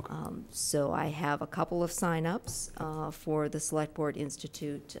 Okay. So I have a couple of sign-ups for the Selectboard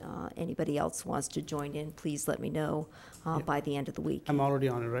Institute. Anybody else wants to join in, please let me know by the end of the week. I'm already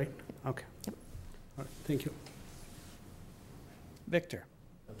on it, right? Okay. Yep. All right, thank you. Victor.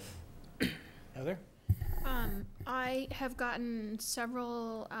 Heather? I have gotten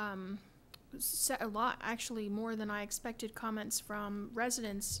several, a lot, actually more than I expected, comments from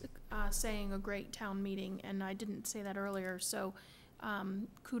residents saying a great town meeting, and I didn't say that earlier, so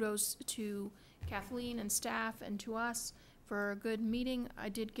kudos to Kathleen and staff and to us for a good meeting. I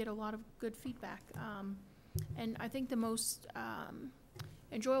did get a lot of good feedback. And I think the most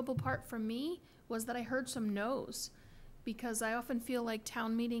enjoyable part for me was that I heard some no's, because I often feel like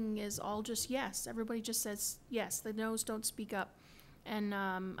town meeting is all just yes. Everybody just says yes. The no's don't speak up. And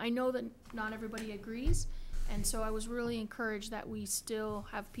I know that not everybody agrees, and so I was really encouraged that we still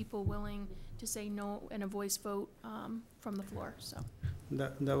have people willing to say no in a voice vote from the floor. So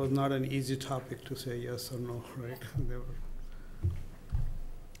That was not an easy topic to say yes or no, right? They were.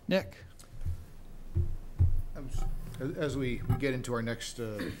 Nick? As we get into our next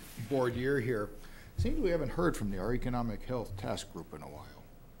board year here, it seems we haven't heard from our Economic Health Task Group in a while.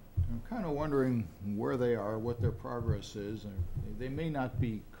 I'm kind of wondering where they are, what their progress is. And they may not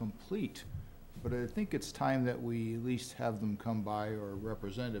be complete, but I think it's time that we at least have them come by, or a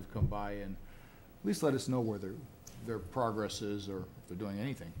representative come by, and at least let us know where their progress is, or if they're doing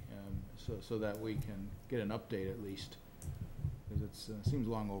anything, so that we can get an update at least. Because it seems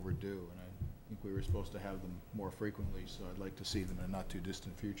long overdue, and I think we were supposed to have them more frequently, so I'd like to see them in a not too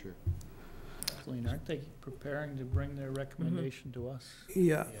distant future. Kathleen, aren't they preparing to bring their recommendation to us?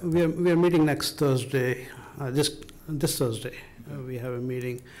 Yeah, we are meeting next Thursday, this Thursday. We have a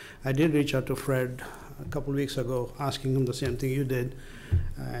meeting. I did reach out to Fred a couple weeks ago, asking him the same thing you did.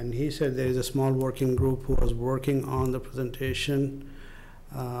 And he said there is a small working group who was working on the presentation.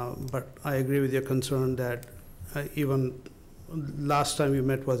 But I agree with your concern that even last time we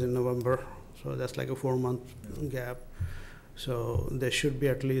met was in November, so that's like a 4-month gap. So there should be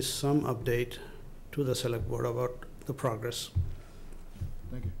at least some update to the select board about the progress.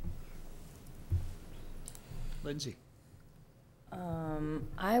 Thank you. Lindsay?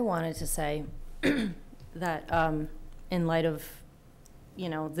 I wanted to say that in light of,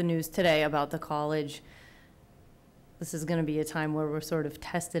 the news today about the college, this is going to be a time where we're sort of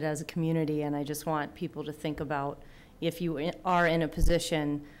tested as a community, and I just want people to think about, if you are in a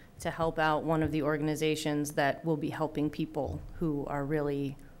position to help out one of the organizations that will be helping people who are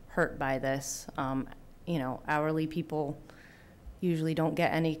really hurt by this. Hourly people usually don't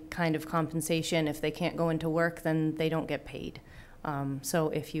get any kind of compensation. If they can't go into work, then they don't get paid. So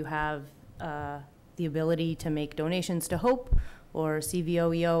if you have the ability to make donations to HOPE or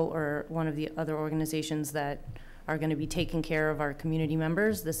CVOEO or one of the other organizations that are going to be taking care of our community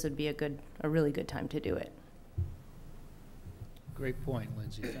members, this would be a really good time to do it. Great point,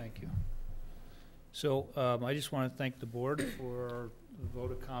 Lindsay, thank you. So I just want to thank the board for the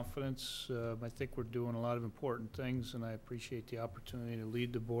vote of confidence. I think we're doing a lot of important things, and I appreciate the opportunity to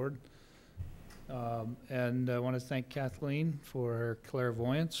lead the board. And I want to thank Kathleen for her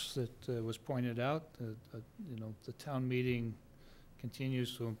clairvoyance that was pointed out. The town meeting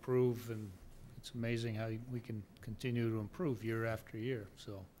continues to improve, and it's amazing how we can continue to improve year after year.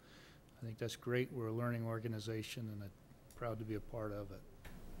 So I think that's great. We're a learning organization, and I'm proud to be a part of it.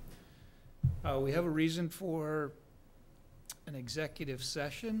 We have a reason for an executive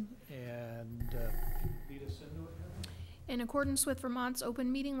session, and lead us into it. In accordance with Vermont's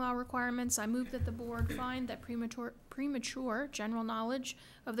open meeting law requirements, I move that the board find that premature general knowledge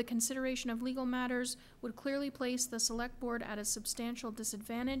of the consideration of legal matters would clearly place the select board at a substantial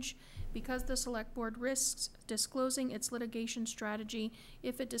disadvantage because the select board risks disclosing its litigation strategy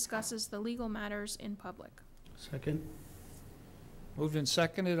if it discusses the legal matters in public. Second? Moved and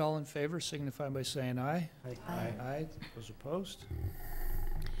seconded, all in favor signify by saying aye. Aye. Aye. Those opposed?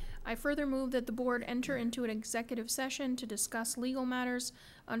 I further move that the board enter into an executive session to discuss legal matters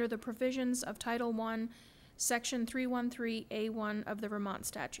under the provisions of Title I, Section 313A1 of the Vermont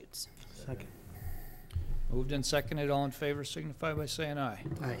statutes. Second. Moved and seconded, all in favor signify by saying aye.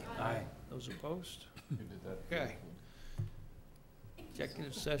 Aye. Aye. Those opposed? You did that. Okay.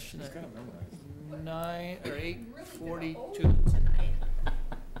 Executive session It's at kind of memorized. 8:42.